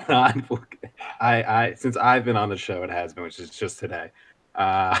 it's not. I since I've been on the show, it has been, which is just today.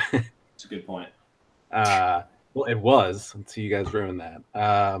 That's a good point. Well, it was until you guys ruined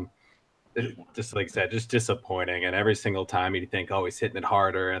that. Just like I said, just disappointing. And every single time you'd think, oh, he's hitting it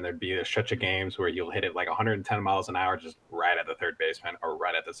harder, and there'd be a stretch of games where you'll hit it like 110 miles an hour, just right at the third baseman or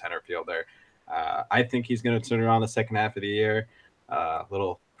right at the center fielder. I think he's going to turn it on the second half of the year.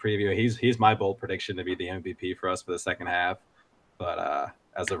 Little preview. He's my bold prediction to be the MVP for us for the second half. But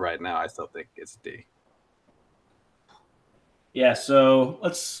as of right now, I still think it's D. Yeah, so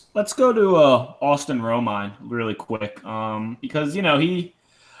let's go to Austin Romine really quick, because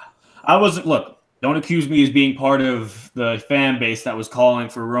I wasn't look. Don't accuse me as being part of the fan base that was calling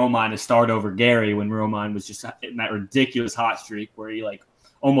for Romine to start over Gary when Romine was just in that ridiculous hot streak where he like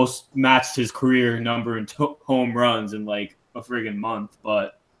almost matched his career number in home runs in like a friggin' month.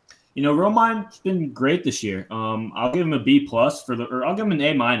 But Romine's been great this year. I'll give him a B plus or I'll give him an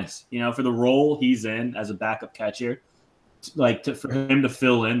A minus. For the role he's in as a backup catcher, for him to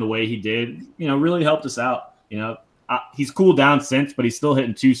fill in the way he did, really helped us out. He's cooled down since, but he's still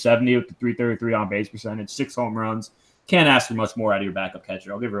hitting 270 with the 333 on base percentage, 6 home runs. Can't ask for much more out of your backup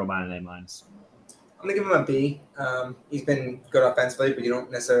catcher. I'll give Romine an A minus. I'm gonna give him a B. He's been good offensively, but you don't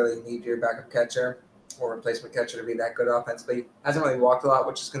necessarily need your backup catcher or replacement catcher to be that good offensively. Hasn't really walked a lot,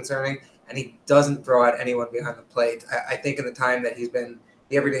 which is concerning, and he doesn't throw at anyone behind the plate. I think in the time that he's been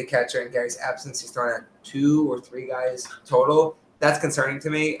the everyday catcher in Gary's absence, he's thrown at 2 or 3 guys total. That's concerning to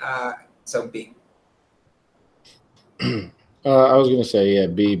me. So B. I was going to say, yeah,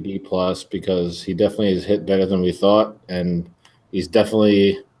 B plus, because he definitely has hit better than we thought. And he's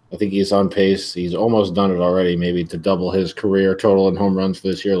definitely, I think he's on pace. He's almost done it already, maybe to double his career total in home runs for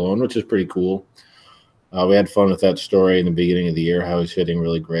this year alone, which is pretty cool. We had fun with that story in the beginning of the year, how he's hitting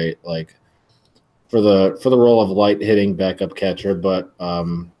really great, like for the role of light hitting backup catcher. But I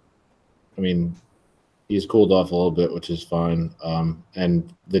mean, he's cooled off a little bit, which is fine.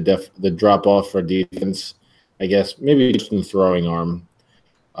 And the drop off for defense, I guess maybe just in the throwing arm,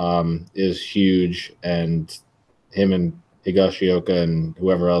 is huge. And him and Higashioka and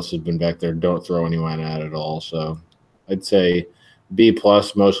whoever else has been back there don't throw anyone at all. So I'd say B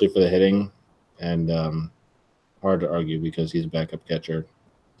plus mostly for the hitting, and hard to argue because he's a backup catcher.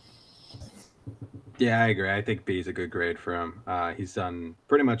 Yeah, I agree. I think B is a good grade for him. He's done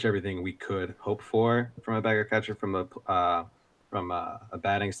pretty much everything we could hope for from a backup catcher from a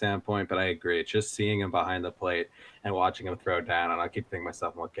batting standpoint. But I agree, just seeing him behind the plate and watching him throw down, and I keep thinking to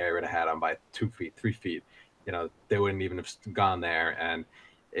myself, well, Gary would have had him by 2 feet, 3 feet. They wouldn't even have gone there, and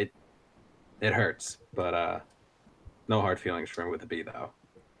it hurts. But no hard feelings for him with a B, though.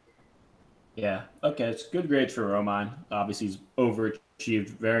 Yeah. Okay. It's good grades for Romine. Obviously, he's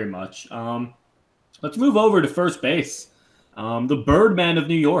overachieved very much. Let's move over to first base. The Birdman of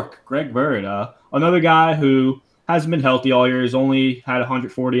New York, Greg Bird. Another guy who hasn't been healthy all year. He's only had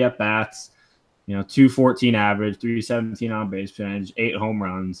 140 at bats. 214 average, 317 on base percentage, 8 home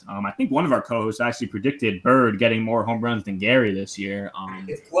runs. I think one of our co-hosts actually predicted Bird getting more home runs than Gary this year.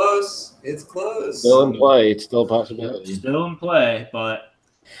 It's close. It's close. Still in play. It's still a possibility. Still in play, but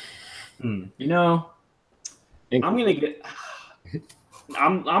I'm gonna get.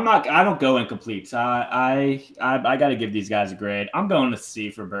 I'm not. I don't go incompletes. I got to give these guys a grade. I'm going to C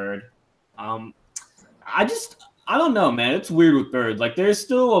for Bird. I don't know, man. It's weird with Bird. Like, there's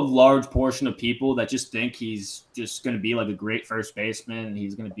still a large portion of people that just think he's just going to be like a great first baseman and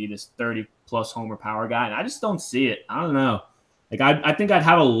he's going to be this 30-plus homer power guy. And I just don't see it. I don't know. Like, I think I'd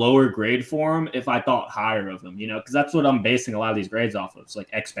have a lower grade for him if I thought higher of him, because that's what I'm basing a lot of these grades off of. It's like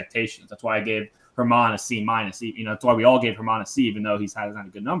expectations. That's why I gave Herman a C minus. That's why we all gave Herman a C, even though he's had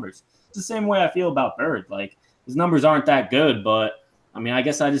good numbers. It's the same way I feel about Bird. Like, his numbers aren't that good, but I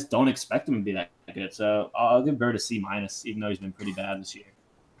guess I just don't expect him to be that good. So I'll give Bird a C minus, even though he's been pretty bad this year.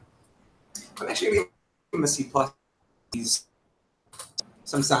 I'm actually going to give him a C plus. He's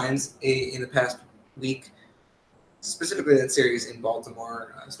some signs in the past week, specifically that series in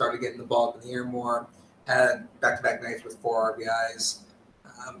Baltimore. Started getting the ball up in the air more. Had back-to-back nights with 4 RBIs.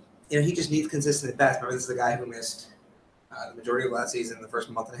 He just needs consistent at bats. Remember, this is a guy who missed the majority of last season, the first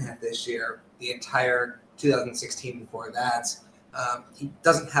month and a half this year, the entire 2016 before that. He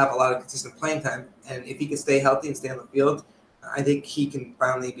doesn't have a lot of consistent playing time, and if he can stay healthy and stay on the field, I think he can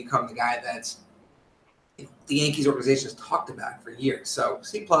finally become the guy that the Yankees organization has talked about for years. So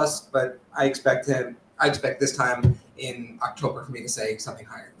C plus, but I expect this time in October for me to say something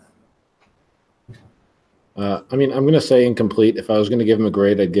higher than that. I'm going to say incomplete. If I was going to give him a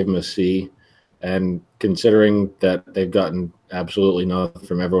grade, I'd give him a C. And considering that they've gotten absolutely nothing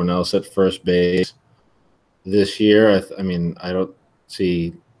from everyone else at first base this year, I don't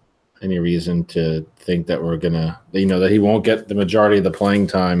see any reason to think that we're going to, that he won't get the majority of the playing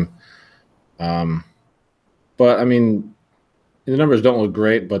time. But, the numbers don't look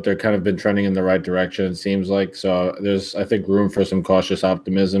great, but they're kind of been trending in the right direction, it seems like. So there's, I think, room for some cautious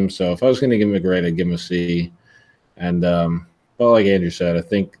optimism. So if I was going to give him a grade, I'd give him a C. And, well, like Andrew said, I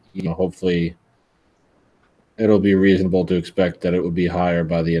think, hopefully it'll be reasonable to expect that it would be higher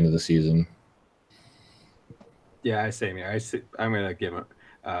by the end of the season. Yeah, same here. I'm going to give him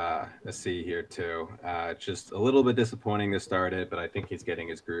Let's see here too. Just a little bit disappointing to start it, but I think he's getting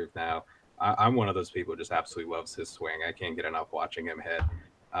his groove now. I'm one of those people who just absolutely loves his swing. I can't get enough watching him hit.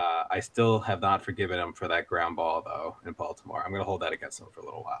 I still have not forgiven him for that ground ball though in Baltimore. I'm going to hold that against him for a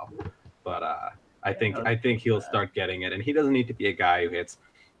little while, but I think he'll start getting it, and he doesn't need to be a guy who hits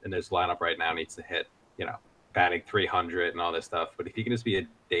in this lineup right now. Needs to hit, batting 300 and all this stuff. But if he can just be a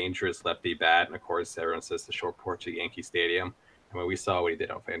dangerous lefty bat, and of course everyone says the short porch at Yankee Stadium. And when we saw what he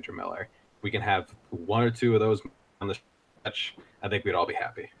did on Andrew Miller, we can have one or two of those on the stretch. I think we'd all be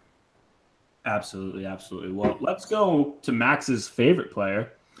happy. Absolutely, absolutely. Well, let's go to Max's favorite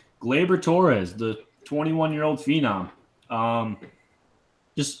player, Gleyber Torres, the 21-year-old phenom.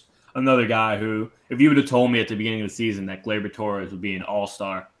 Just another guy who, if you would have told me at the beginning of the season that Gleyber Torres would be an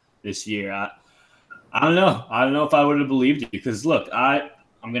all-star this year, I don't know. I don't know if I would have believed you because, look, I'm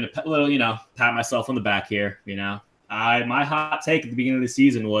going to pat myself on the back here, My hot take at the beginning of the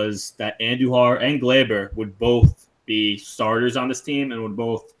season was that Andujar and Gleyber would both be starters on this team and would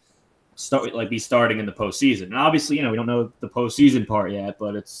both be starting in the postseason. And obviously, we don't know the postseason part yet,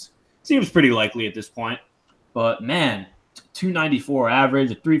 but it seems pretty likely at this point. But man, 294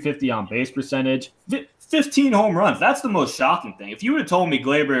 average, a 350 on base percentage, 15 home runs. That's the most shocking thing. If you would have told me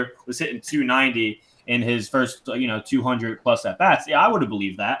Gleyber was hitting 290 in his first, 200 plus at bats, yeah, I would have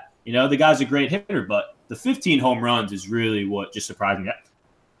believed that. The guy's a great hitter, but the 15 home runs is really what just surprised me.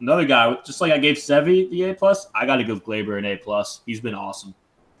 Another guy, just like I gave Sevy the A+, I got to give Gleyber an A+. He's been awesome.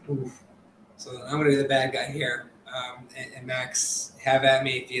 Oof. So I'm going to be the bad guy here. And Max, have at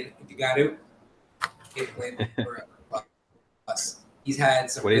me if you got to. Give Gleyber a plus. He's had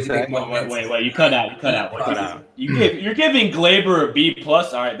some really big moments. Wait. You cut out. You're giving Gleyber a B+. All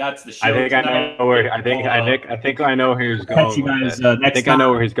right, that's the show. I think I know where. I think I know where he's going. I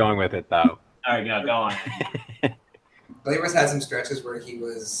know where he's going with it, though. All right, go on. Gleyber's had some stretches where he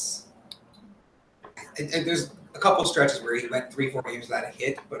was. There's a couple stretches where he went 3-4 games without a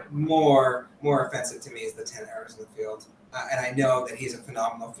hit, but more offensive to me is the 10 errors in the field. And I know that he's a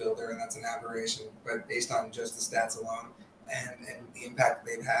phenomenal fielder, and that's an aberration. But based on just the stats alone and the impact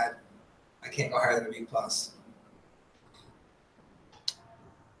they've had, I can't go higher than a B+.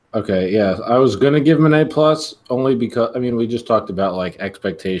 Okay, yeah, I was gonna give him an A+ only because we just talked about like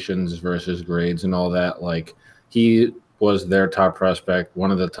expectations versus grades and all that. Like he was their top prospect,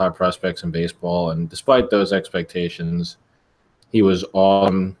 one of the top prospects in baseball, and despite those expectations, he was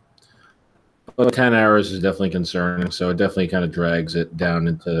on. But 10 errors is definitely concerning, so it definitely kind of drags it down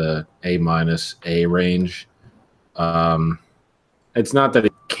into the A- range. It's not that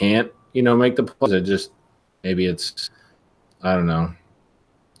it can't, make the plus. It just maybe it's, I don't know,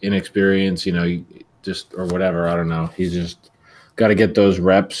 inexperience, just or whatever. I don't know. He's just got to get those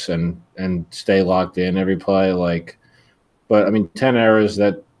reps and stay locked in every play. But 10 errors,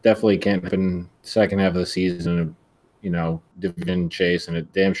 that definitely can't happen second half of the season. Division chase, and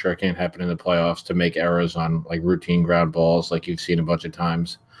it damn sure can't happen in the playoffs to make errors on like routine ground balls like you've seen a bunch of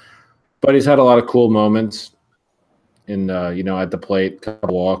times. But he's had a lot of cool moments in at the plate,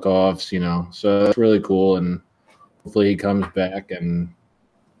 couple walk-offs, so that's really cool, and hopefully he comes back and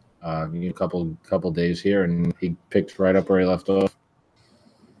a couple days here and he picks right up where he left off.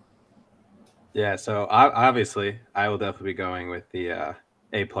 Yeah, so obviously I will definitely be going with the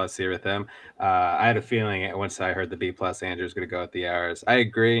A+ here with him. I had a feeling once I heard the B+, Andrew's going to go with the errors. I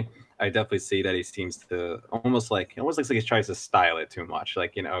agree. I definitely see that he seems to almost looks like he tries to style it too much.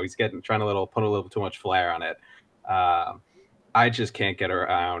 Like, he's trying to put a little too much flair on it. I just can't get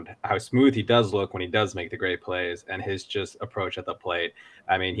around how smooth he does look when he does make the great plays, and his just approach at the plate.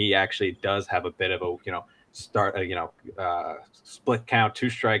 He actually does have a bit of a, split count,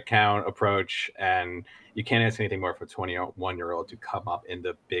 2-strike count approach, and you can't ask anything more for a 21-year-old to come up in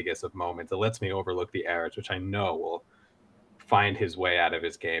the biggest of moments. It lets me overlook the errors, which I know will find his way out of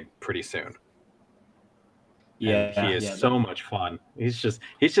his game pretty soon. Yeah, and he is so much fun. He's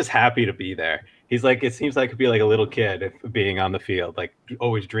just happy to be there. He's like, it seems like he'd be like a little kid being on the field, like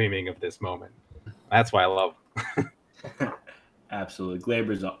always dreaming of this moment. That's why I love him. Absolutely.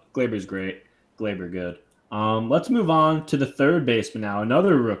 Gleyber's great. Gleyber good. Let's move on to the third baseman now.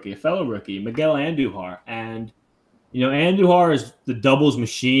 Another rookie, a fellow rookie, Miguel Andujar. And, Andujar is the doubles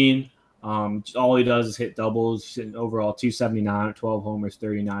machine. All he does is hit doubles, sitting overall 279, 12 homers,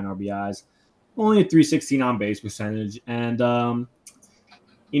 39 RBIs. Only a 316 on base percentage. And,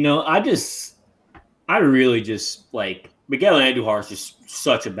 I really just like Miguel Andujar is just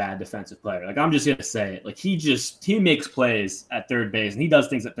such a bad defensive player. Like, I'm just going to say it. Like, he makes plays at third base, and he does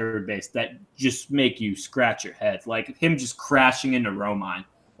things at third base that just make you scratch your head. Like, him just crashing into Romine,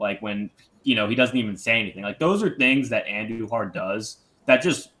 like when, he doesn't even say anything. Like, those are things that Andujar does that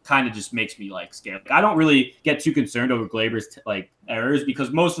just kind of just makes me like scared. Like, I don't really get too concerned over Glaber's like errors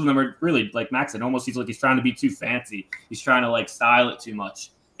because most of them are really, like Max said, almost he's trying to be too fancy. He's trying to like style it too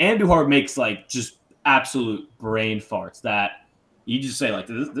much. Andujar makes like just absolute brain farts that you just say like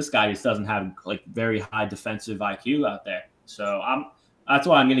this guy just doesn't have like very high defensive IQ out there. So that's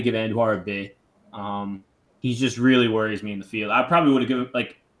why I'm gonna give Andujar a B. He just really worries me in the field. I probably would have given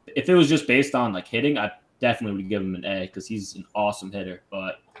like if it was just based on like hitting, I definitely would give him an A because he's an awesome hitter.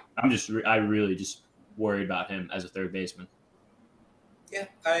 But I really just worried about him as a third baseman. Yeah,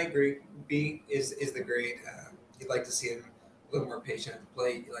 I agree. B is the grade. You'd like to see him a little more patient at the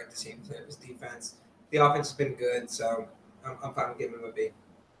plate. You'd like to see him play up his defense. The offense has been good, so I'm fine with giving him a B.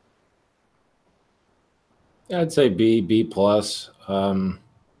 Yeah, I'd say B plus. The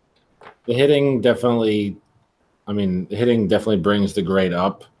hitting definitely brings the grade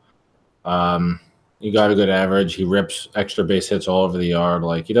up. He got a good average. He rips extra base hits all over the yard.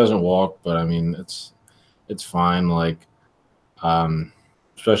 Like he doesn't walk, but I mean it's fine. Like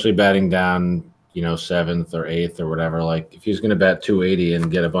especially batting down, 7th or 8th or whatever. Like if he's gonna bat 280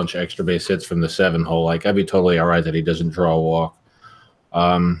 and get a bunch of extra base hits from the 7 hole, like I'd be totally all right that he doesn't draw a walk.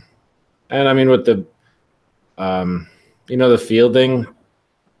 And I mean with the the fielding,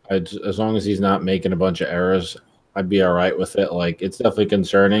 as long as he's not making a bunch of errors, I'd be all right with it. Like it's definitely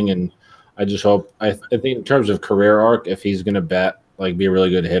concerning, and I just hope I think in terms of career arc, if he's gonna be a really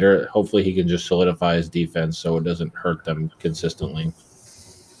good hitter, hopefully he can just solidify his defense so it doesn't hurt them consistently.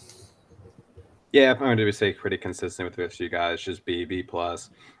 Yeah, I'm going to say pretty consistent with the rest of you guys. Just B plus.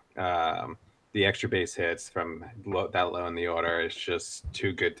 The extra base hits from that low in the order is just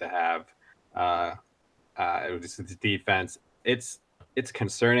too good to have. The defense, it's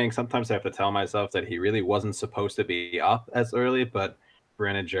concerning. Sometimes I have to tell myself that he really wasn't supposed to be up as early, but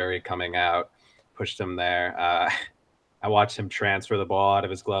Brandon Jury coming out pushed him there. I watched him transfer the ball out of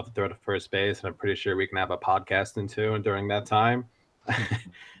his glove to throw to first base, and I'm pretty sure we can have a podcast during that time.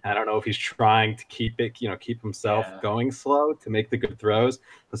 I don't know if he's trying to keep himself going slow to make the good throws,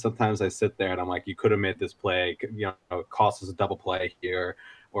 but sometimes I sit there and I'm like, you could have made this play, it cost us a double play here,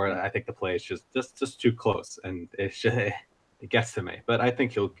 or I think the play is just too close, and it gets to me. But I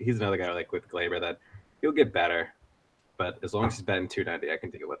think he's another guy like with Gleyber that he'll get better, but as long as he's batting 290, I can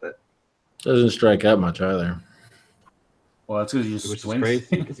deal with it. Doesn't strike out much either. Well, that's because he just swings.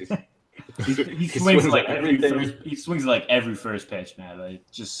 Crazy, he swings like every first pitch, man. Like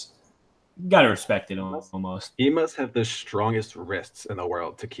just you gotta respect it almost. He must have the strongest wrists in the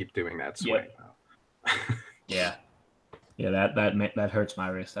world to keep doing that swing. Yeah. That hurts my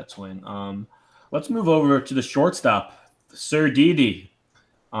wrist. That swing. Let's move over to the shortstop, Sir Didi.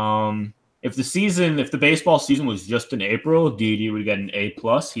 If the baseball season was just in April, Didi would get an A+.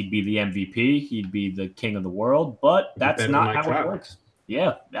 He'd be the MVP. He'd be the king of the world. But that's not how it works.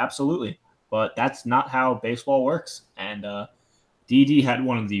 Yeah, absolutely. But that's not how baseball works. And Didi had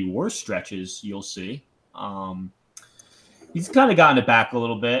one of the worst stretches you'll see. He's kind of gotten it back a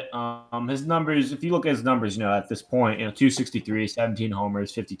little bit. His numbers, if you look at his numbers, at this point, 263, 17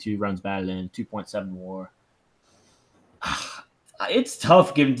 homers, 52 runs batted in, 2.7 WAR. It's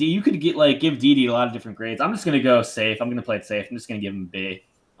tough giving Didi. You could give Didi a lot of different grades. I'm just gonna go safe. I'm gonna play it safe. I'm just gonna give him a B.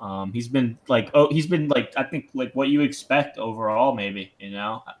 He's been I think what you expect overall, maybe,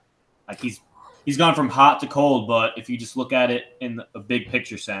 like he's gone from hot to cold, but if you just look at it in a big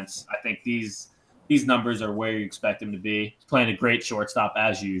picture sense, I think these numbers are where you expect him to be. He's playing a great shortstop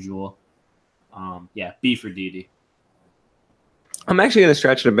as usual. B for Didi. I'm actually going to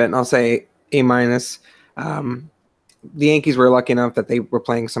stretch it a bit, and I'll say A-. The Yankees were lucky enough that they were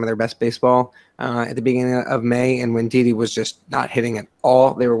playing some of their best baseball at the beginning of May, and when Didi was just not hitting at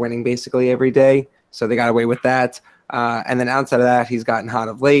all, they were winning basically every day, so they got away with that. And then outside of that, he's gotten hot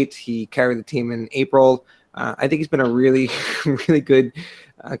of late. He carried the team in April. I think he's been a really, really good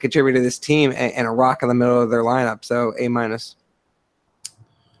contributor to this team and a rock in the middle of their lineup. So A-.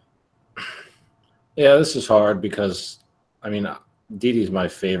 Yeah, this is hard because, Didi's my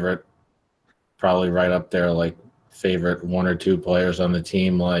favorite, probably right up there, like favorite one or two players on the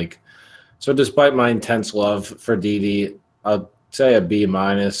team. So despite my intense love for Didi, I'll say a B-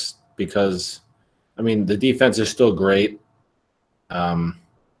 because, the defense is still great. And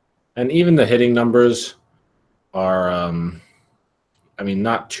even the hitting numbers are,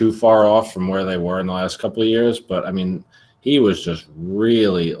 not too far off from where they were in the last couple of years. But, he was just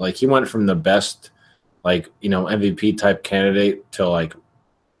really, he went from the best, MVP type candidate to,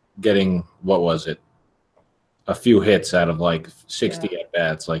 getting, what was it? A few hits out of 60 at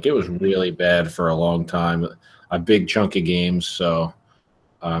bats. It was really bad for a long time, a big chunk of games. So,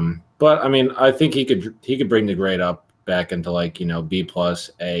 but I think he could bring the grade up. back into like, B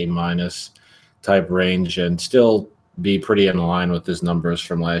plus, A minus type range and still be pretty in line with his numbers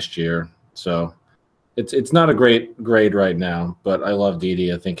from last year. So it's not a great grade right now, but I love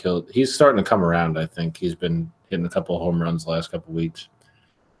Didi. I think he's starting to come around. I think he's been hitting a couple of home runs the last couple of weeks.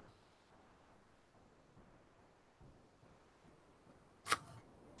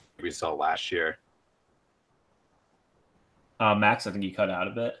 We saw last year. Max, I think you cut out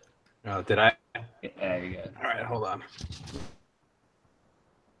a bit. Did I? Yeah, you're good. All right, hold on.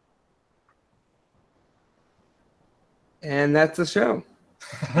 And that's the show.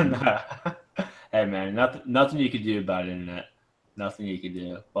 Hey man, nothing you could do about internet. Nothing you could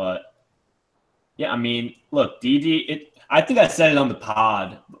do. But yeah, I mean, look, Didi. I think I said it on the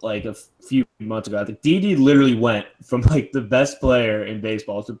pod like a few months ago. I think Didi literally went from like the best player in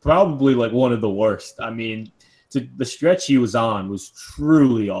baseball to probably like one of the worst. I mean, to the stretch he was on was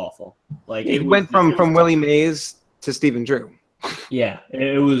truly awful. Like it went from Willie Mays to Stephen Drew. Yeah,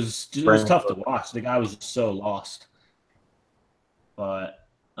 it was tough to watch. The guy was just so lost. But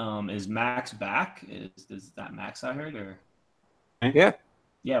is Max back? Is that Max I heard or? Yeah.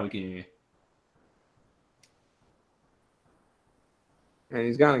 Yeah, we can hear you. And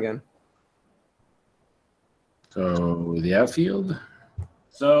he's gone again. So the outfield.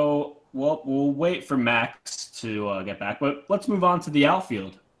 So we'll wait for Max to get back, but let's move on to the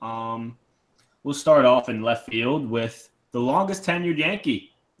outfield. We'll start off in left field with the longest tenured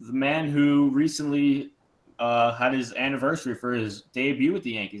Yankee, the man who recently had his anniversary for his debut with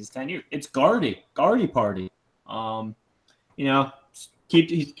the Yankees. His 10 years. It's Gardy Party.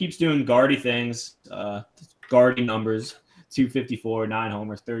 He keeps doing Gardy things. Gardy numbers: 254, 9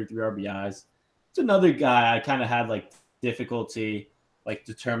 homers, 33 RBIs. It's another guy I kind of had like difficulty like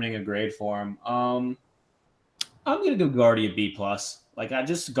determining a grade for him. I'm gonna give Gardy a B plus. Like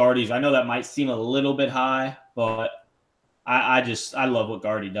Gardy's. I know that might seem a little bit high, but I love what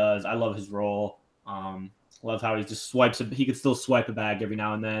Gardy does. I love his role. Love how he just swipes. He could still swipe a bag every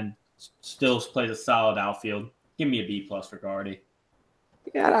now and then. Still plays a solid outfield. Give me a B plus for Gardy.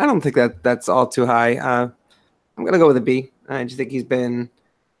 Yeah, I don't think that's all too high. I'm gonna go with a B. I just think he's been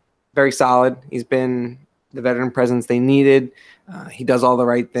very solid. He's been the veteran presence they needed. He does all the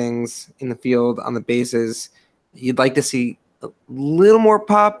right things in the field, on the bases. You'd like to see a little more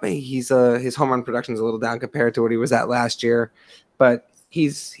pop. His home run production is a little down compared to what he was at last year, but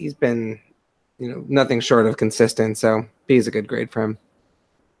he's been nothing short of consistent. So B is a good grade for him.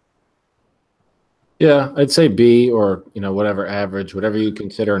 Yeah, I'd say B or whatever average, whatever you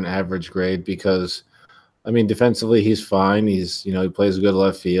consider an average grade, because I mean defensively he's fine. He's he plays a good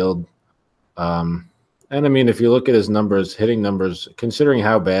left field. And I mean, if you look at his numbers, hitting numbers, considering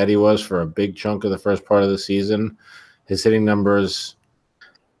how bad he was for a big chunk of the first part of the season, his hitting numbers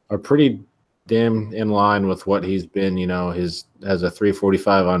are pretty damn in line with what he's been. His has a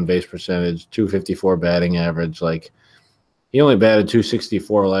 345 on base percentage, 254 batting average. Like he only batted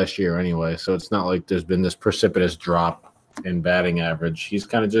 264 last year anyway, so it's not like there's been this precipitous drop in batting average. He's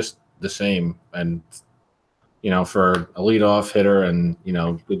kind of just the same, and for a leadoff hitter and,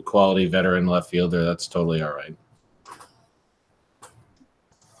 good quality veteran left fielder, that's totally all right.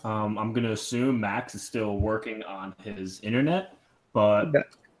 I'm going to assume Max is still working on his internet, but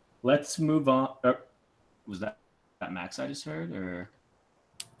let's move on. Was that Max I just heard, or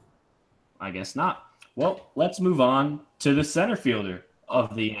I guess not. Well, let's move on to the center fielder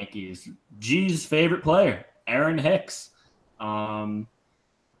of the Yankees, G's favorite player, Aaron Hicks.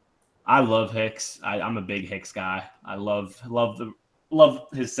 I love Hicks. I'm a big Hicks guy. I love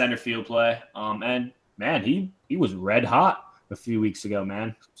his center field play. And man, he was red hot a few weeks ago,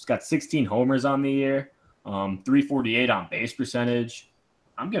 man. He's got 16 homers on the year, 348 on base percentage.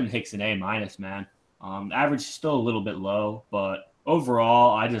 I'm giving Hicks an A minus, man. Average is still a little bit low, but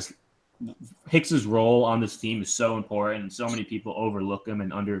overall, Hicks's role on this team is so important, and so many people overlook him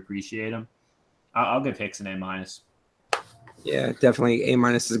and underappreciate him. I'll give Hicks an A minus. Yeah, definitely A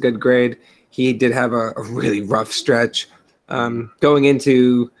minus is a good grade. He did have a really rough stretch going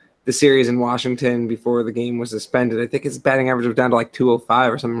into the series in Washington before the game was suspended. I think his batting average was down to like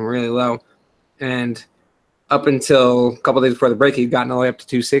 205 or something really low. And up until a couple days before the break, he'd gotten all the way up to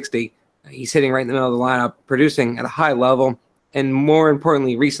 260. He's hitting right in the middle of the lineup, producing at a high level. And more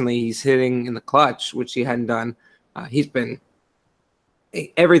importantly, recently, he's hitting in the clutch, which he hadn't done. He's been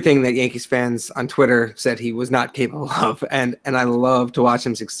everything that Yankees fans on Twitter said he was not capable of. And I love to watch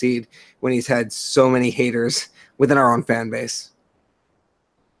him succeed when he's had so many haters within our own fan base.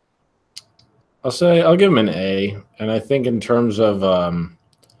 I'll give him an A. And I think in terms of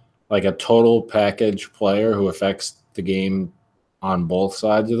like a total package player who affects the game on both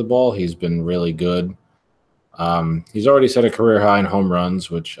sides of the ball, he's been really good. He's already set a career high in home runs,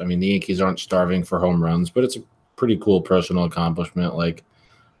 which, I mean, the Yankees aren't starving for home runs, but it's a pretty cool personal accomplishment. Like,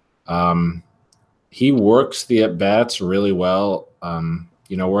 he works the at-bats really well,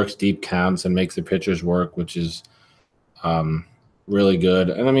 works deep counts and makes the pitchers work, which is really good.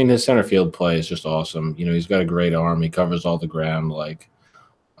 And, I mean, his center field play is just awesome. He's got a great arm. He covers all the ground. Like,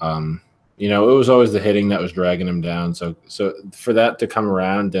 it was always the hitting that was dragging him down. So for that to come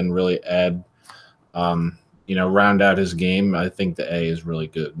around and really add round out his game, I think the A is really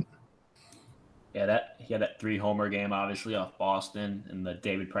good. Yeah, he had that 3-homer game, obviously, off Boston and the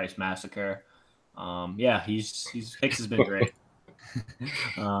David Price massacre. Hicks has been great.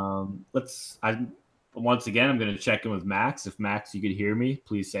 Once again, I'm going to check in with Max. If Max, you could hear me,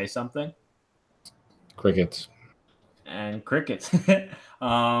 please say something. Crickets. And crickets.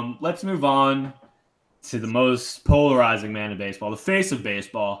 Let's move on to the most polarizing man in baseball, the face of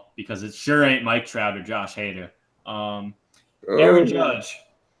baseball, because it sure ain't Mike Trout or Josh Hader. Aaron Judge.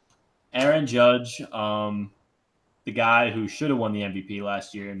 Aaron Judge, the guy who should have won the MVP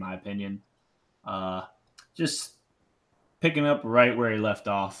last year, in my opinion. Just picking up right where he left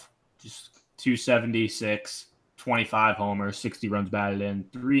off. Just 276, 25 homers, 60 runs batted in,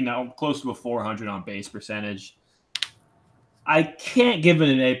 close to a 400 on base percentage. I can't give it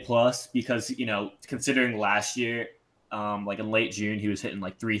an A+ because, considering last year, like in late June, he was hitting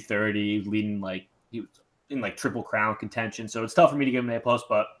like 330, leading he was in Triple Crown contention. So it's tough for me to give him an A+,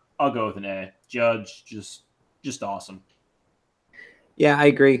 but I'll go with an A. Judge, just awesome. Yeah, I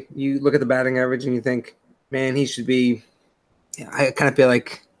agree. You look at the batting average and you think, man, he should be. I kind of feel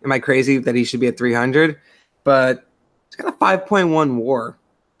like, am I crazy that he should be at 300? But he's got a 5.1 WAR,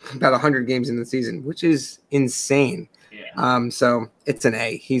 about 100 games in the season, which is insane. Yeah. So it's an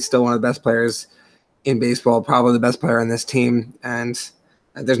A. He's still one of the best players in baseball, probably the best player on this team, and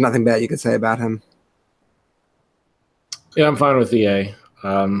there's nothing bad you could say about him. Yeah, I'm fine with the A.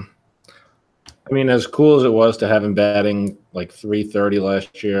 I mean, as cool as it was to have him batting like 330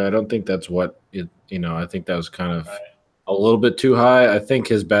 last year, I don't think that's what it. I think that was kind of a little bit too high. I think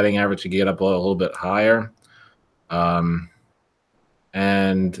his batting average should get up a little bit higher.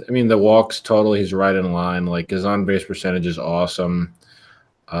 And I mean, the walks total, he's right in line. Like, his on-base percentage is awesome.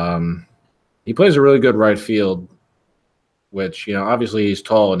 He plays a really good right field, which, obviously he's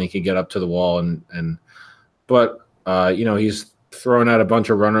tall and he can get up to the wall but he's thrown out a bunch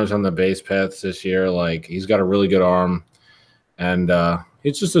of runners on the base paths this year. Like, he's got a really good arm, and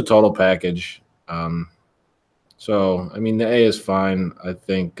it's just a total package. So, I mean, the A is fine. I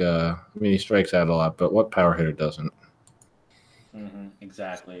think, he strikes out a lot, but what power hitter doesn't? Mm-hmm.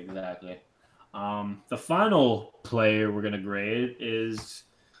 Exactly. The final player we're going to grade is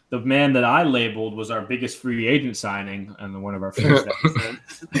the man that I labeled was our biggest free agent signing on one of our first episodes.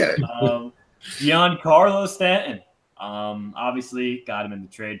 Giancarlo Stanton. Obviously got him in the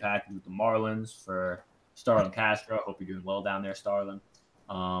trade package with the Marlins for Starlin Castro. Hope you're doing well down there, Starlin.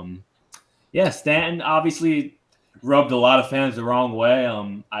 Stanton obviously rubbed a lot of fans the wrong way.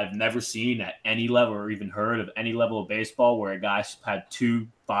 I've never seen at any level or even heard of any level of baseball where a guy had 2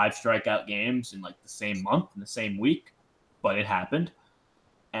 5-strikeout games in the same month, in the same week, but it happened.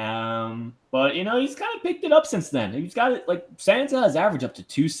 But he's kind of picked it up since then. He's got it Santa has averaged up to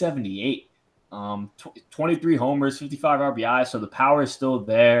 278. 23 homers, 55 RBI, so the power is still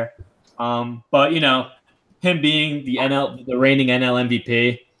there. But him being the reigning NL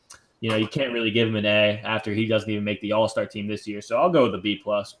MVP, you can't really give him an A after he doesn't even make the All-Star team this year. So I'll go with a B+.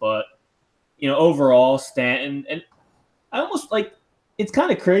 But overall, Stanton, and I almost it's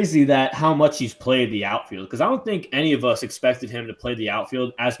kind of crazy that how much he's played the outfield, because I don't think any of us expected him to play the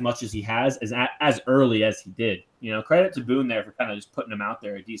outfield as much as he has, as early as he did. Credit to Boone there for kind of just putting him out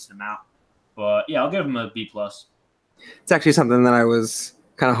there a decent amount. But yeah, I'll give him a B+. It's actually something that I was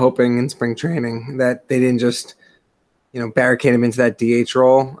kind of hoping in spring training, that they didn't just, barricade him into that DH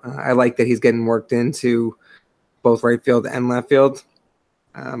role. I like that he's getting worked into both right field and left field.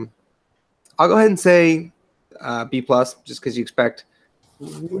 I'll go ahead and say B+, just because you expect a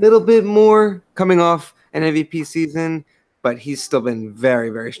little bit more coming off an MVP season, but he's still been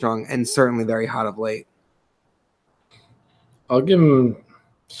very, very strong and certainly very hot of late. I'll give him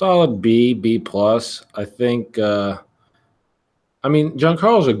solid B+. I think,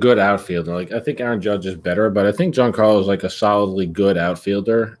 Giancarlo's a good outfielder. I think Aaron Judge is better, but I think Giancarlo's a solidly good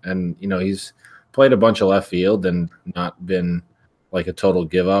outfielder. And, he's played a bunch of left field and not been a total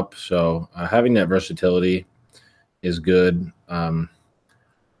give up. So having that versatility is good. But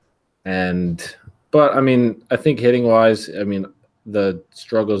I think hitting wise, the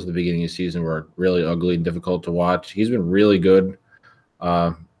struggles at the beginning of the season were really ugly and difficult to watch. He's been really good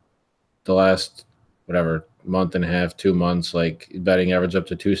the last month and a half, 2 months, like batting average up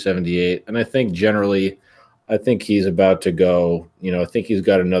to 278. And I think generally, I think he's about to go, I think he's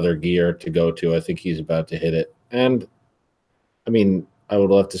got another gear to go to. I think he's about to hit it. And I mean, I would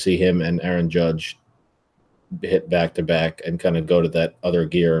love to see him and Aaron Judge hit back to back and kind of go to that other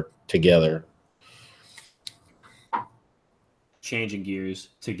gear together. Changing gears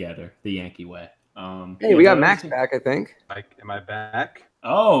together, the Yankee way. Hey, we got Max back, I think. Am I back?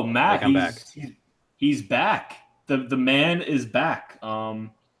 Oh, Matt, I'm back. He's back. The man is back.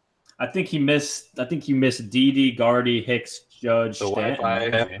 I think he missed Didi, Gardy, Hicks, Judge, The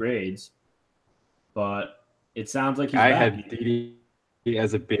Stanton grades, but it sounds like he's I back. had Didi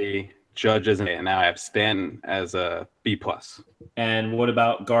as a B, Judge as an A, and now I have Stanton as a B plus. And what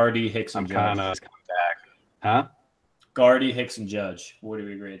about Gardy, Hicks, and I'm Judge? kind of coming back, huh? Gardy, Hicks, and Judge. What are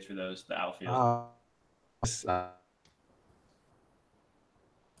your grades for those? The outfield.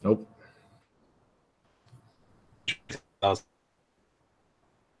 Nope.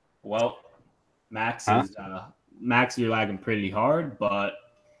 Well, Max, you're lagging pretty hard, but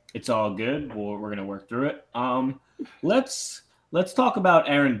it's all good. We're gonna work through it. Let's talk about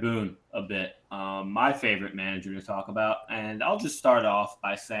Aaron Boone a bit. My favorite manager to talk about, and I'll just start off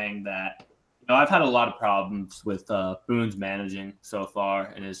by saying that I've had a lot of problems with Boone's managing so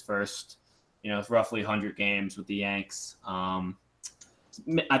far in his first, roughly 100 games with the Yanks. I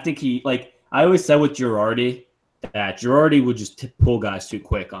think I always said with Girardi that Girardi would just pull guys too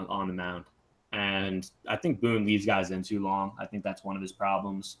quick on the mound. And I think Boone leaves guys in too long. I think that's one of his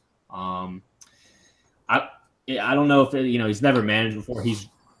problems. I don't know if he's never managed before. He's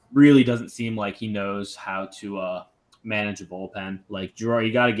really doesn't seem like he knows how to manage a bullpen. Like Girardi,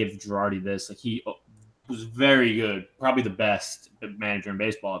 you got to give Girardi this. Like he was very good, probably the best manager in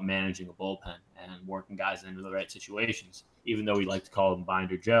baseball at managing a bullpen and working guys into the right situations, even though we like to call him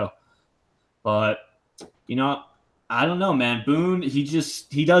Binder Joe. But, I don't know, man. Boone, he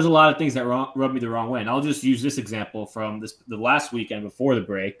does a lot of things that rub me the wrong way. And I'll just use this example from the last weekend before the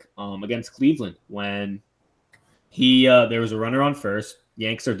break against Cleveland when there was a runner on first.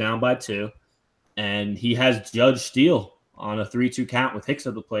 Yanks are down by 2. And he has Judge steal on a 3-2 count with Hicks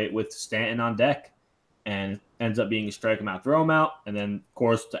at the plate with Stanton on deck. And ends up being a strike him out, throw him out. And then, of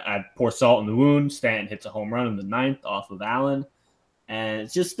course, to add pour salt in the wound, Stanton hits a home run in the 9th off of Allen. And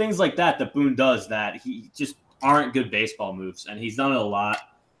it's just things like that Boone does that he just aren't good baseball moves. And he's done it a lot.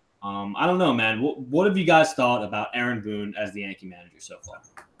 I don't know, man. What have you guys thought about Aaron Boone as the Yankee manager so far?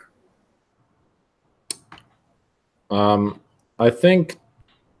 I think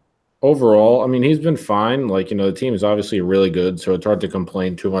overall, I mean, he's been fine. Like, the team is obviously really good, so it's hard to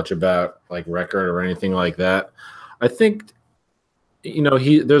complain too much about like record or anything like that. I think,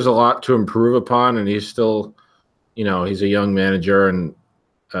 there's a lot to improve upon, and he's still, he's a young manager, and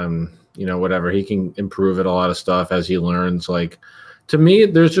whatever, he can improve at a lot of stuff as he learns. Like, to me,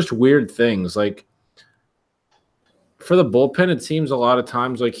 there's just weird things. Like, for the bullpen, it seems a lot of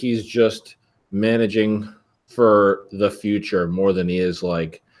times like he's just managing for the future more than he is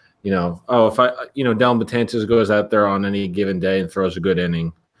like, if Dellin Betances goes out there on any given day and throws a good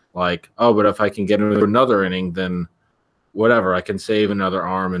inning, like, but if I can get him another inning, then whatever, I can save another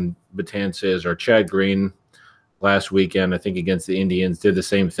arm. And Betances or Chad Green last weekend, I think against the Indians, did the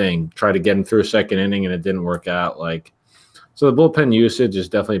same thing. Tried to get him through a second inning and it didn't work out. Like, so the bullpen usage has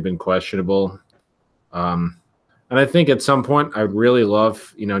definitely been questionable. And I think at some point I'd really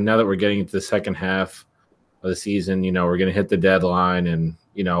love, now that we're getting into the second half of the season, we're going to hit the deadline and,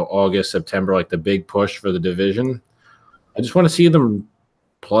 August, September, like the big push for the division. I just want to see them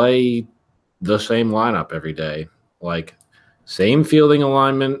play the same lineup every day, like same fielding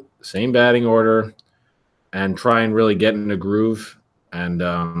alignment, same batting order, and try and really get in a groove. And,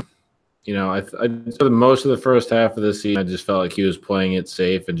 I most of the first half of the season, I just felt like he was playing it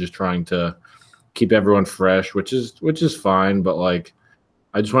safe and just trying to keep everyone fresh, which is fine. But like,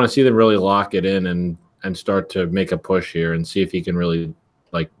 I just want to see them really lock it in and start to make a push here and see if he can really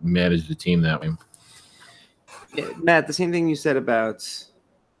like manage the team that way. Yeah, Matt, the same thing you said about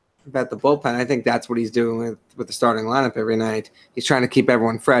the bullpen. I think that's what he's doing with the starting lineup every night. He's trying to keep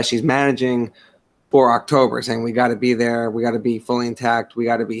everyone fresh. He's managing for October, saying we got to be there, we got to be fully intact, we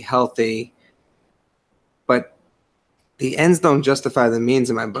got to be healthy. But the ends don't justify the means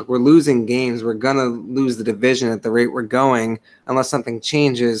in my book. We're losing games. We're gonna lose the division at the rate we're going unless something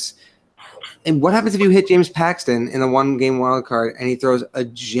changes. And what happens if you hit James Paxton in a 1-game wild card and he throws a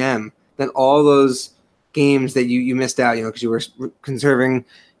gem? Then all those games that you missed out, because you were conserving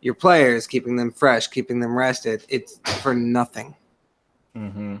your players, keeping them fresh, keeping them rested, it's for nothing.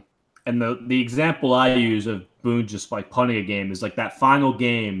 Mm-hmm. And the example I use of Boone just like punting a game is like that final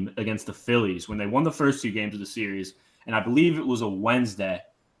game against the Phillies when they won the first 2 games of the series, and I believe it was a Wednesday,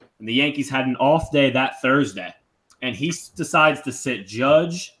 and the Yankees had an off day that Thursday, and he decides to sit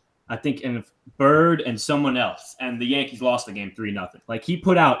Judge, I think, and Bird and someone else, and the Yankees lost the game 3-0. Like, he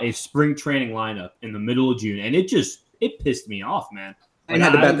put out a spring training lineup in the middle of June, and it pissed me off, man. Like,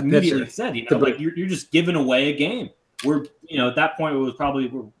 had to bet the immediately pitcher. said, like you're just giving away a game. We're, at that point, it was probably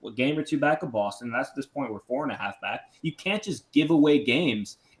we're a game or 2 back of Boston. That's at this point, we're 4.5 back. You can't just give away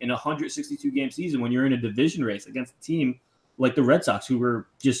games in a 162-game season when you're in a division race against a team like the Red Sox, who were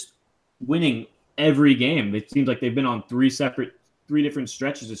just winning every game. It seems like they've been on 3 different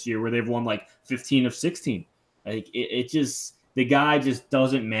stretches this year where they've won like 15 of 16. Like the guy just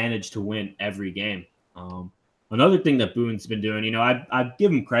doesn't manage to win every game. Another thing that Boone's been doing, I'd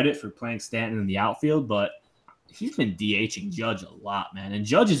give him credit for playing Stanton in the outfield, but he's been DHing Judge a lot, man. And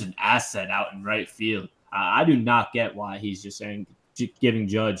Judge is an asset out in right field. I do not get why he's just giving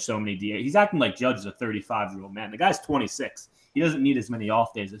Judge so many DH. He's acting like Judge is a 35-year-old man. The guy's 26. He doesn't need as many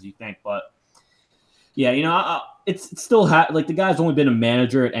off days as you think. But, yeah, it's still like the guy's only been a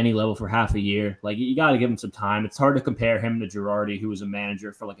manager at any level for half a year. Like, you got to give him some time. It's hard to compare him to Girardi, who was a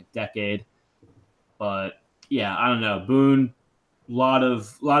manager for like a decade. But, yeah, I don't know. Boone, a lot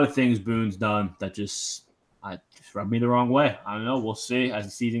of things Boone's done that just rubbed me the wrong way. I don't know. We'll see as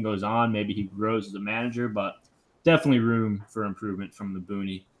the season goes on. Maybe he grows as a manager, but definitely room for improvement from the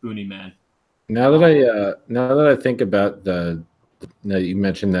Booney man. Now that I think about you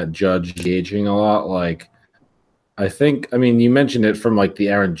mentioned that Judge aging a lot, like you mentioned it from like the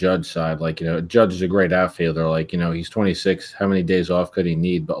Aaron Judge side, like, Judge is a great outfielder, like, he's 26. How many days off could he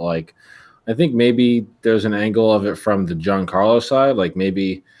need? But like, I think maybe there's an angle of it from the Giancarlo side, like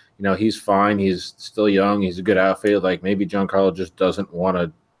maybe, he's fine. He's still young. He's a good outfielder. Like maybe Giancarlo just doesn't want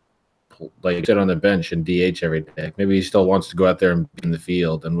to like sit on the bench and DH every day. Maybe he still wants to go out there and be in the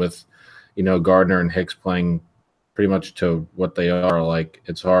field. And with, Gardner and Hicks playing pretty much to what they are, like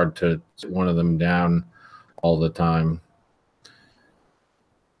it's hard to sit one of them down all the time.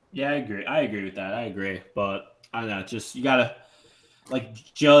 Yeah, I agree with that. I agree. But I don't know. Just you gotta like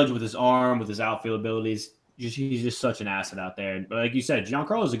Judge with his arm, with his outfield abilities. He's just such an asset out there. But like you said,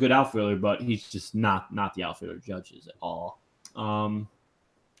 Giancarlo is a good outfielder, but he's just not the outfielder Judge is at all.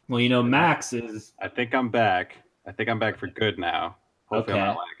 Well, Max is. I think I'm back. For good now. Hopefully okay.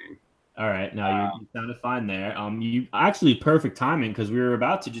 I'm not lagging. All right, now you sounded fine there. You actually perfect timing because we were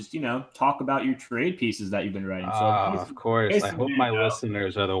about to just talk about your trade pieces that you've been writing. So of course, I hope my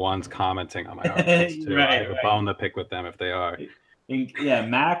listeners are the ones commenting on my articles too. I have a bone to pick with them if they are. Yeah,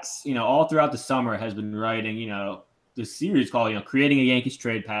 Max, all throughout the summer has been writing, this series called, Creating a Yankees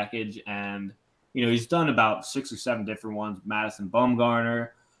Trade Package. And, he's done about 6 or 7 different ones. Madison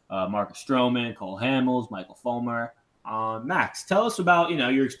Bumgarner, Marcus Stroman, Cole Hamels, Michael Fulmer. Max, tell us about,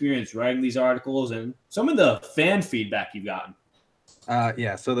 your experience writing these articles and some of the fan feedback you've gotten.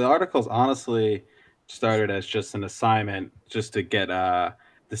 So the articles honestly started as just an assignment just to get to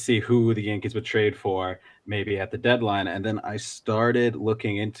see who the Yankees would trade for maybe at the deadline. And then I started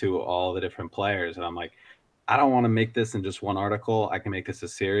looking into all the different players and I'm like, I don't want to make this in just one article. I can make this a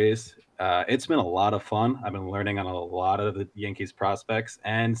series. It's been a lot of fun. I've been learning on a lot of the Yankees prospects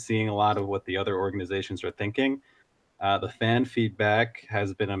and seeing a lot of what the other organizations are thinking. The fan feedback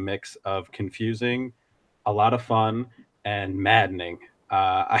has been a mix of confusing, a lot of fun, and maddening.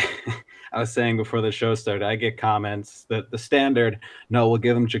 I was saying before the show started, I get comments that the standard, no, we'll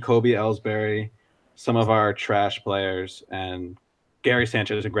give them Jacoby Ellsbury, some of our trash players, and Gary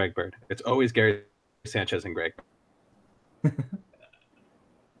Sanchez and Greg Bird. It's always Gary Sanchez and Greg.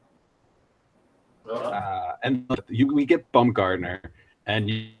 And we get Bumgarner, and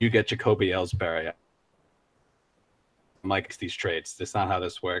you get Jacoby Ellsbury. I'm like, these trades. That's not how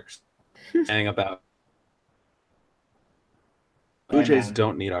this works. Saying about Blue Jays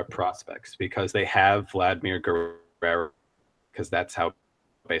don't need our prospects because they have Vladimir Guerrero, because that's how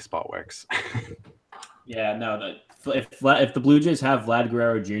baseball works. Yeah, no. If the Blue Jays have Vlad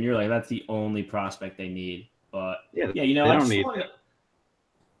Guerrero Jr., like that's the only prospect they need. But yeah, they don't need.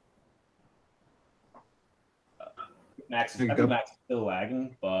 Max is still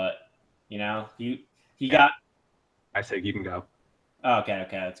lagging, but he got. I say you can go. Oh, okay,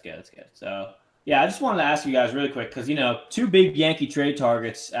 that's good. So. Yeah, I just wanted to ask you guys really quick because, 2 big Yankee trade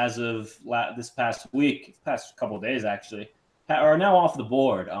targets as of this past couple of days, actually, are now off the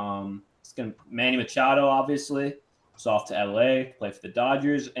board. It's going to Manny Machado, obviously. It's off to L.A., play for the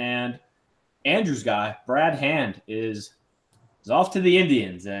Dodgers. And Andrew's guy, Brad Hand, is off to the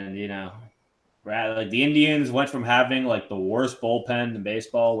Indians. And, Right, like the Indians went from having like the worst bullpen in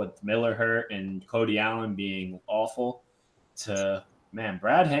baseball with Miller hurt and Cody Allen being awful to man,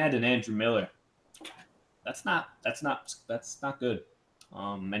 Brad Hand and Andrew Miller. That's not good.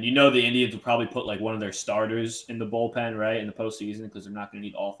 And you know the Indians will probably put like one of their starters in the bullpen, right, in the postseason because they're not going to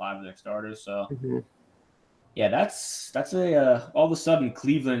need all 5 of their starters. So yeah, that's a all of a sudden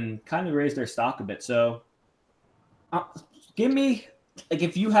Cleveland kind of raised their stock a bit. So give me like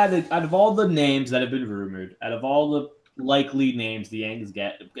if you had out of all the names that have been rumored, out of all the likely names the Yankees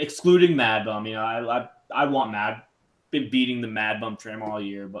get, excluding Mad Bum, you know, I want Mad, been beating the Mad Bum trim all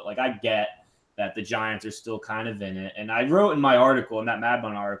year, but like I get that the Giants are still kind of in it. And I wrote in my article, in that Mad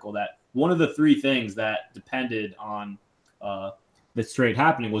Bum article, that one of the 3 things that depended on this trade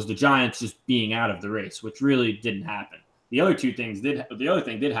happening was the Giants just being out of the race, which really didn't happen. The other 2 things did. The other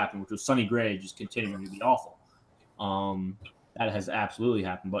thing did happen, which was Sonny Gray just continuing to be awful. That has absolutely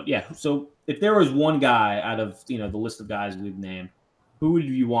happened. But yeah, so if there was one guy out of the list of guys we've named, who would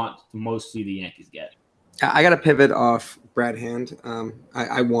you want to most see the Yankees get? I got to pivot off Brad Hand.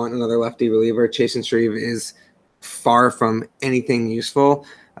 I want another lefty reliever. Chasen Shreve is far from anything useful.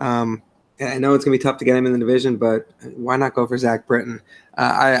 I know it's going to be tough to get him in the division, but why not go for Zach Britton?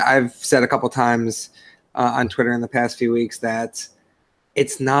 I've said a couple times on Twitter in the past few weeks that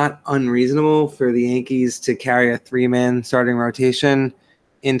it's not unreasonable for the Yankees to carry a 3-man starting rotation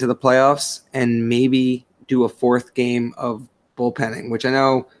into the playoffs and maybe do a 4th game of bullpenning, which I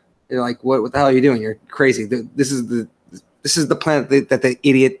know – you're like, what the hell are you doing? You're crazy. This is the plan that the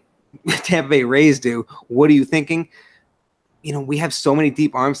idiot Tampa Bay Rays do. What are you thinking? You know, we have so many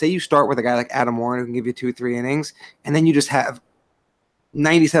deep arms. Say you start with a guy like Adam Warren who can give you 2-3 innings, and then you just have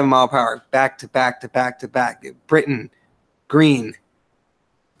 97-mile-per-hour back to back. Britton, Green,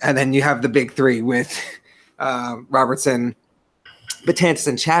 and then you have the big 3 with Robertson, Betances,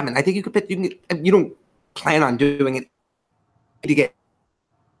 and Chapman. I think you don't plan on doing it to get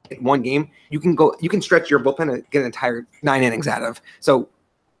one game. You can stretch your bullpen and get an entire 9 innings out of. So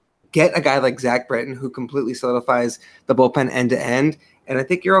get a guy like Zach Britton who completely solidifies the bullpen end to end, and I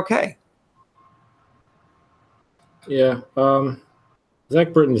think you're okay. Yeah.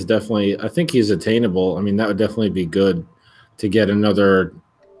 Zach Britton's definitely, I think he's attainable. I mean, that would definitely be good to get another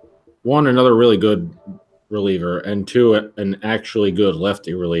really good reliever, and 2, an actually good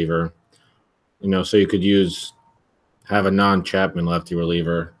lefty reliever, so you could have a non-Chapman lefty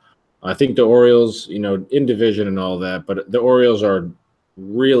reliever. I think the Orioles, in division and all that, but the Orioles are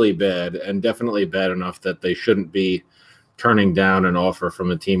really bad and definitely bad enough that they shouldn't be turning down an offer from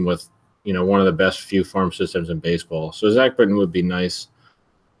a team with, one of the best few farm systems in baseball. So Zach Britton would be nice.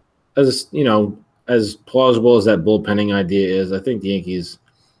 As plausible as that bullpenning idea is, I think the Yankees,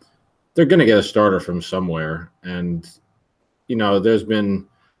 they're going to get a starter from somewhere. And, there's been,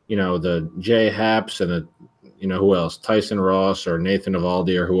 the Jay Haps and who else? Tyson Ross or Nathan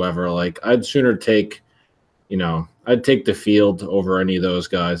Eovaldi or whoever. Like, I'd sooner take, I'd take the field over any of those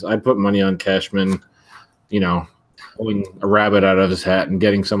guys. I'd put money on Cashman, pulling a rabbit out of his hat and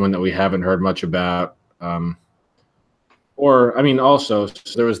getting someone that we haven't heard much about. Also,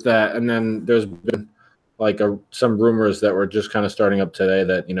 so there was that. And then there's been some rumors that were just kind of starting up today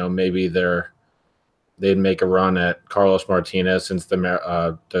that, maybe they'd make a run at Carlos Martinez since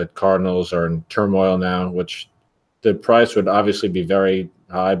the Cardinals are in turmoil now, which the price would obviously be very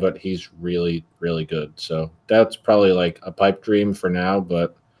high, but he's really, really good. So that's probably like a pipe dream for now,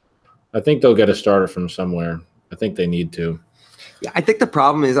 but I think they'll get a starter from somewhere. I think they need to. Yeah, I think the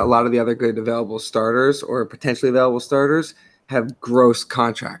problem is a lot of the other good available starters or potentially available starters have gross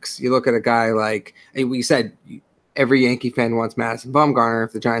contracts. You look at a guy like we said, every Yankee fan wants Madison Bumgarner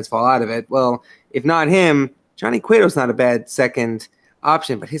if the Giants fall out of it. Well, if not him, Johnny Cueto's not a bad second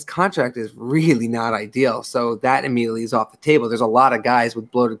option, but his contract is really not ideal. So that immediately is off the table. There's a lot of guys with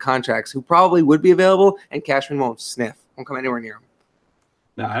bloated contracts who probably would be available, and Cashman won't come anywhere near him.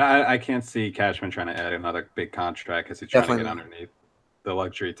 No, I can't see Cashman trying to add another big contract because he's trying to get underneath the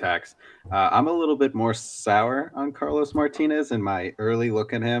luxury tax. I'm a little bit more sour on Carlos Martinez in my early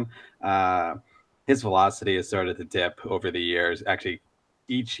look at him. His velocity has started to dip over the years. Actually,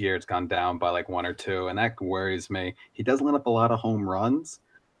 each year it's gone down by like 1 or 2, and that worries me. He does let up a lot of home runs,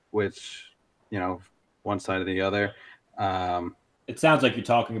 which, one side or the other. It sounds like you're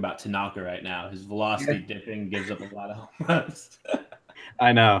talking about Tanaka right now. His velocity dipping gives up a lot of home runs.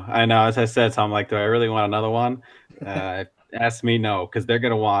 I know. As I said, so I'm like, do I really want another one? Ask me, no, because they're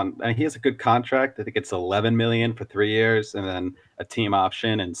going to want. And he has a good contract. I think it's $11 million for 3 years, and then a team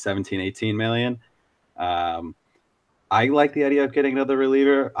option and $17-18 million. I like the idea of getting another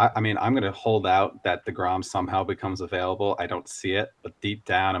reliever. I mean, I'm going to hold out that DeGrom somehow becomes available. I don't see it, but deep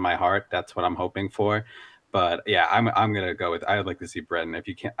down in my heart, that's what I'm hoping for. But yeah, I'm going to go with. I would like to see Bretton. If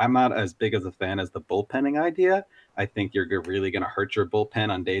you can't, I'm not as big as a fan as the bullpenning idea. I think you're really going to hurt your bullpen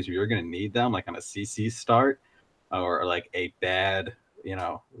on days where you're going to need them, like on a CC start or like a bad,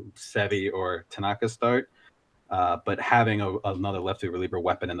 Sevy or Tanaka start. But having another lefty reliever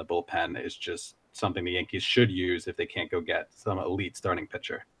weapon in the bullpen is just something the Yankees should use if they can't go get some elite starting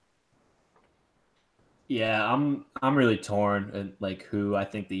pitcher. Yeah, I'm really torn at like who I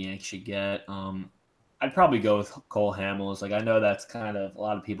think the Yankees should get. I'd probably go with Cole Hamels. Like I know that's kind of a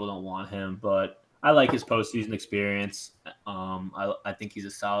lot of people don't want him, but I like his postseason experience. I think he's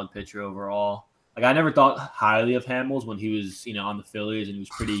a solid pitcher overall. Like I never thought highly of Hamels when he was on the Phillies and he was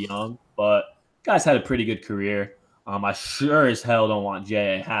pretty young, but guy's had a pretty good career. I sure as hell don't want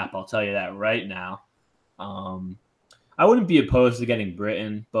J.A. Happ. I'll tell you that right now. I wouldn't be opposed to getting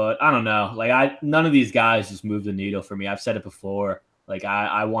Britton, but I don't know. Like none of these guys just move the needle for me. I've said it before. Like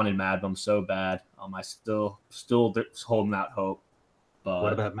I wanted Mad Bum so bad. I still holding out hope. But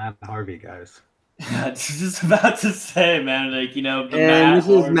what about Matt Harvey, guys? I was just about to say, man. Like and this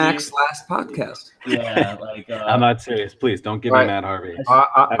is Mac's last podcast. Yeah, like I'm not serious. Please don't give me Matt Harvey.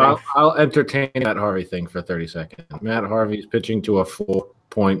 I'll entertain Matt Harvey thing for 30 seconds. Matt Harvey's pitching to a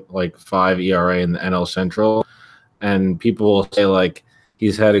 4.5 ERA in the NL Central, and people will say like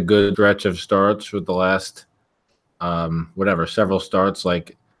he's had a good stretch of starts with the last several starts.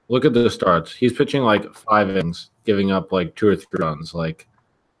 Like look at the starts. He's pitching like 5 innings, giving up like 2 or 3 runs. Like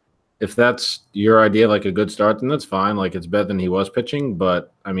if that's your idea of like a good start, then that's fine. Like it's better than he was pitching,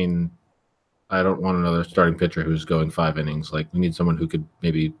 but I mean, I don't want another starting pitcher who's going 5 innings. Like we need someone who could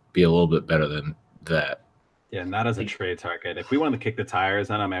maybe be a little bit better than that. Yeah, not as a trade target. If we wanted to kick the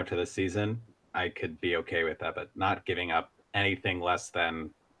tires on him after the season, I could be okay with that, but not giving up anything less than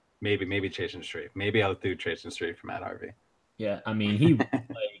maybe Chasen Street. Maybe I'll do Chasen Street for Matt Harvey. Yeah, I mean he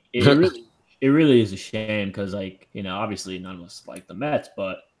like it really is a shame because like obviously none of us like the Mets,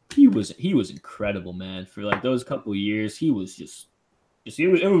 but he was incredible, man. For like those couple of years, he was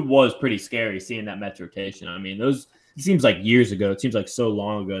it was pretty scary seeing that Mets rotation. I mean, it seems like years ago. It seems like so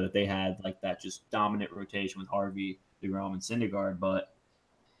long ago that they had like that just dominant rotation with Harvey, DeGrom, and Syndergaard. But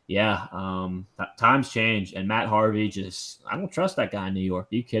yeah, times change, and Matt Harvey I don't trust that guy in New York.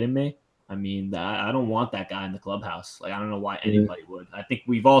 Are you kidding me? I mean, I don't want that guy in the clubhouse. Like I don't know why anybody would. I think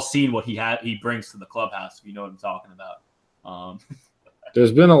we've all seen what he brings to the clubhouse. If you know what I'm talking about.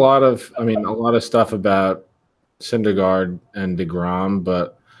 There's been a lot of stuff about Syndergaard and DeGrom,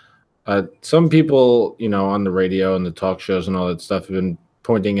 but some people, on the radio and the talk shows and all that stuff have been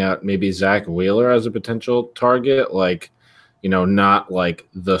pointing out maybe Zach Wheeler as a potential target, like, not like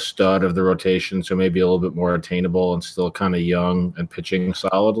the stud of the rotation, so maybe a little bit more attainable and still kind of young and pitching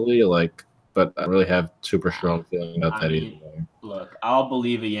solidly, but I really have super strong feeling about that either. Look, I'll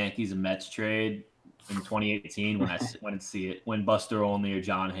believe a Yankees and Mets trade in 2018 when I see it, when Buster Olney or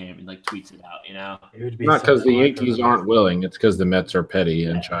John Heyman like tweets it out, It would be not because the Yankees aren't willing, it's because the Mets are petty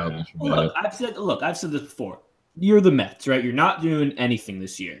and childish. Look, I've said this before. You're the Mets, right? You're not doing anything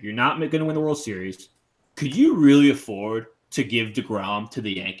this year. You're not going to win the World Series. Could you really afford to give DeGrom to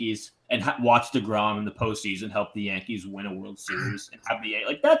the Yankees and watch DeGrom in the postseason help the Yankees win a World Series and have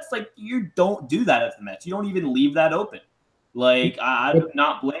you don't do that as the Mets. You don't even leave that open. Like I would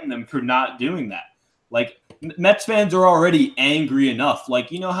not blame them for not doing that. Like Mets fans are already angry enough. Like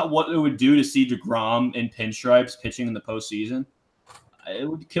what it would do to see DeGrom in pinstripes pitching in the postseason. It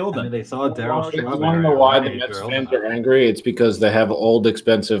would kill them. I mean, they saw Darryl Strawberry. I want to know why the Mets fans are angry. It's because they have old,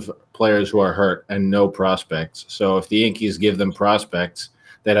 expensive players who are hurt and no prospects. So if the Yankees give them prospects,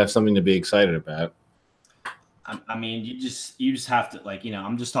 they'd have something to be excited about. I mean, you just have to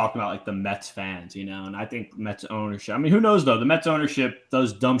I'm just talking about like the Mets fans, and I think Mets ownership. I mean, who knows though? The Mets ownership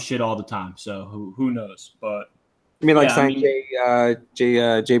does dumb shit all the time, so who knows? But I mean, signing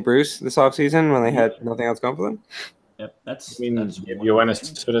Jay Bruce this offseason when they had nothing else going for them. Yep, that's Yoenis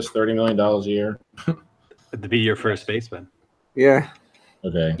Cespedes $30 million a year to be your first baseman. Yeah.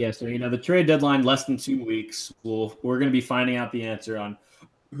 Okay. Yeah, so the trade deadline less than 2 weeks. We're going to be finding out the answer on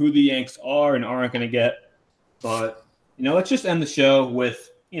who the Yanks are and aren't going to get. But let's just end the show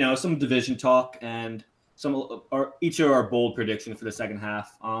with some division talk and each of our bold predictions for the second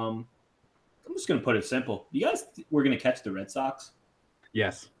half. I'm just going to put it simple. You guys, we're going to catch the Red Sox?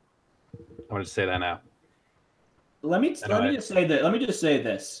 Yes, I want to say that now. Let me just say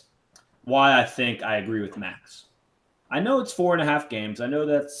this. Why I think I agree with Max. I know it's 4.5 games. I know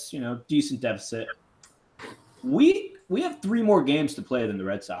that's decent deficit. We have 3 more games to play than the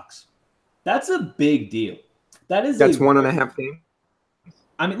Red Sox. That's a big deal. That's 1.5 games.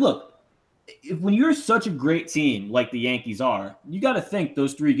 I mean, look, when you're such a great team like the Yankees are, you got to think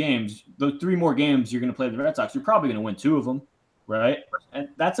those 3 more games you're going to play the Red Sox, you're probably going to win 2 of them, right? And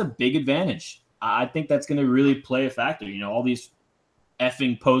that's a big advantage. I think that's going to really play a factor. All these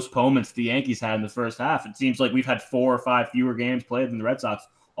effing postponements the Yankees had in the first half. It seems like we've had 4 or 5 fewer games played than the Red Sox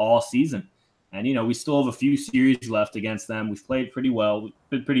all season. And, we still have a few series left against them. We've played pretty well. We've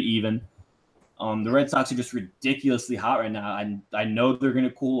been pretty even. The Red Sox are just ridiculously hot right now. I know they're going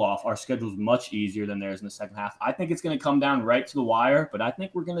to cool off. Our schedule is much easier than theirs in the second half. I think it's going to come down right to the wire, but I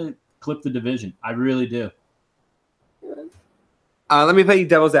think we're going to clip the division. I really do. Let me play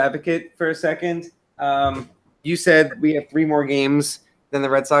devil's advocate for a second. You said we have 3 more games than the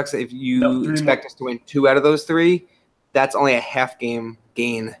Red Sox. If you expect us to win 2 out of those 3, that's only a half game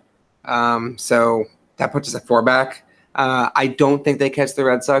gain. So that puts us at 4 back. I don't think they catch the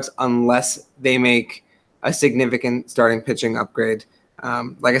Red Sox unless they make a significant starting pitching upgrade.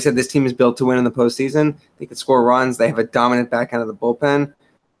 Like I said, this team is built to win in the postseason. They can score runs. They have a dominant back end of the bullpen.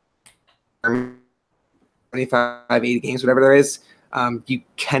 25, 80 games, whatever there is. You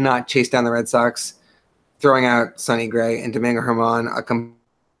cannot chase down the Red Sox throwing out Sonny Gray and Domingo Germán a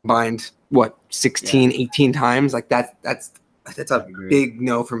combined, 16, 18 times? Like that's a big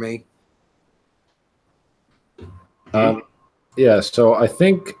no for me. So I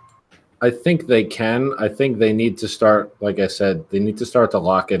think they can. I think they need to start, like I said, they need to start to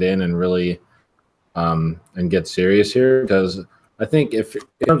lock it in and really and get serious here, because I think if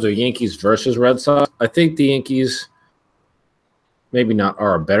in terms of Yankees versus Red Sox, I think the Yankees maybe not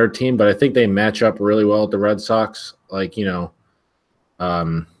are a better team, but I think they match up really well with the Red Sox. Like, look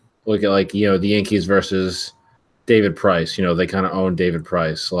at the Yankees versus David Price. They kind of own David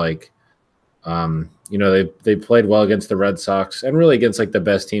Price. Like, they played well against the Red Sox and really against like the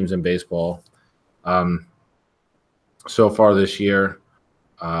best teams in baseball so far this year.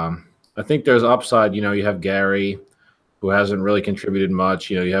 I think there's upside. You have Gary, who hasn't really contributed much.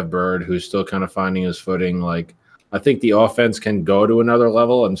 You have Bird, who's still kind of finding his footing. Like, I think the offense can go to another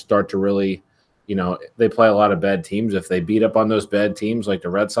level and start to really, they play a lot of bad teams. If they beat up on those bad teams like the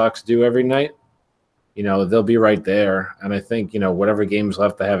Red Sox do every night, they'll be right there. And I think, whatever games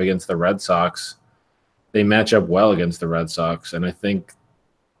left they have against the Red Sox, they match up well against the Red Sox. And I think,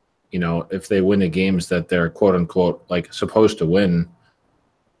 if they win the games that they're quote unquote like supposed to win,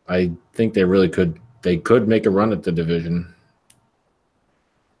 I think they could make a run at the division.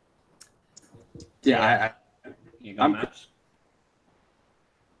 Yeah, Max?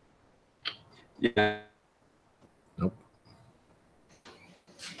 Yeah. Nope.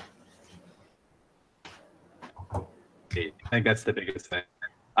 I think that's the biggest thing.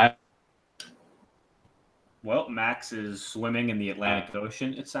 Well, Max is swimming in the Atlantic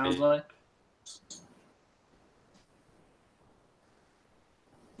Ocean, it sounds like.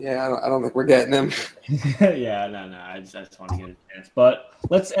 Yeah, I don't think we're getting him. Yeah, no. I just want to get a chance. But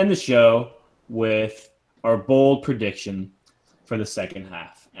let's end the show with our bold prediction for the second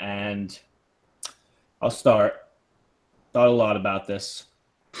half. And I'll start. Thought a lot about this.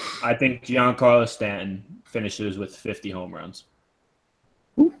 I think Giancarlo Stanton finishes with 50 home runs.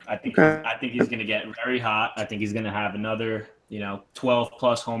 I think he's going to get very hot. I think he's going to have another,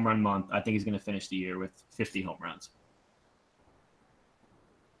 12-plus home run month. I think he's going to finish the year with 50 home runs.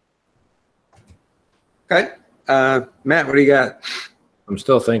 Okay. Matt, what do you got? I'm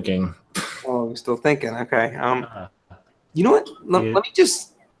still thinking. Oh, I'm still thinking. Okay. You know what? Let me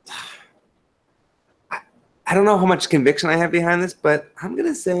just – I don't know how much conviction I have behind this, but I'm going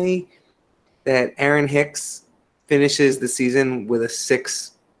to say that Aaron Hicks finishes the season with a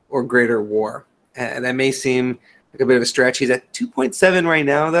 6 or greater WAR. And that may seem like a bit of a stretch. He's at 2.7 right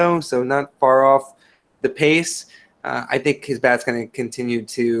now, though, so not far off the pace. I think his bat's going to continue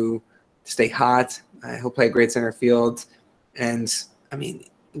to stay hot. He'll play great center field. And, I mean,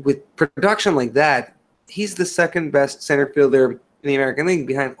 with production like that, he's the second best center fielder in the American League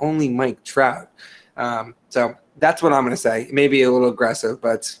behind only Mike Trout. So that's what I'm going to say. Maybe a little aggressive,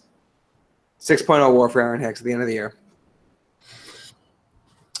 but 6.0 WAR for Aaron Hicks at the end of the year.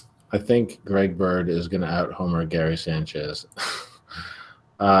 I think Greg Bird is going to out-homer Gary Sanchez.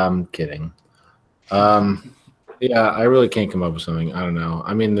 Kidding. Yeah, I really can't come up with something. I don't know.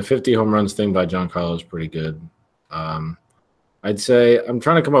 I mean, the 50 home runs thing by Giancarlo is pretty good. I'd say I'm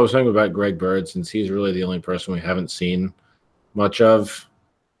trying to come up with something about Greg Bird since he's really the only person we haven't seen much of.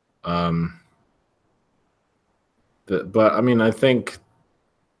 But I mean, I think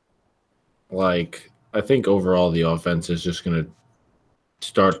overall the offense is just going to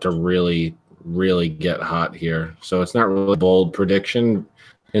start to really, really get hot here. So it's not really a bold prediction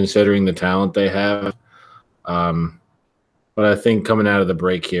considering the talent they have. But I think coming out of the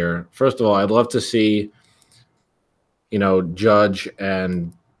break here, first of all, I'd love to see, Judge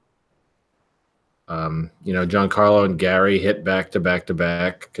and Giancarlo and Gary hit back to back to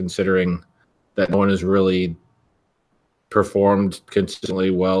back, considering that no one has really performed consistently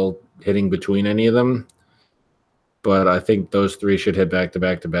well hitting between any of them. But I think those three should hit back to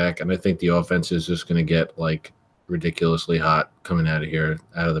back to back, and I think the offense is just going to get like ridiculously hot coming out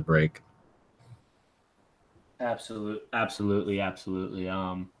of the break. Absolutely.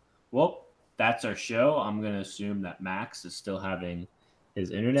 Well, that's our show. I'm gonna assume that Max is still having his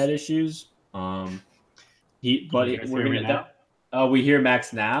internet issues. We hear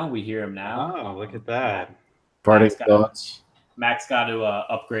Max now. We hear him now. Oh, look at that. Parting thoughts. Max got to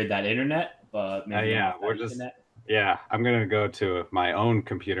upgrade that internet, but maybe I'm gonna go to my own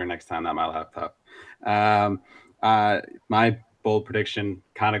computer next time, not my laptop. My bold prediction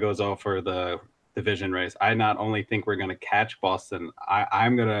kind of goes off for the division race. I not only think we're going to catch Boston,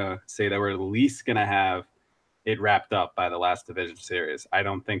 I'm going to say that we're at least going to have it wrapped up by the last division series. I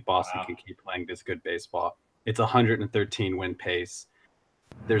don't think Boston can keep playing this good baseball. It's 113 win pace.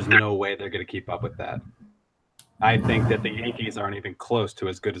 There's no way they're going to keep up with that. I think that the Yankees aren't even close to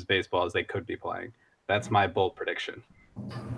as good as baseball as they could be playing. That's my bold prediction.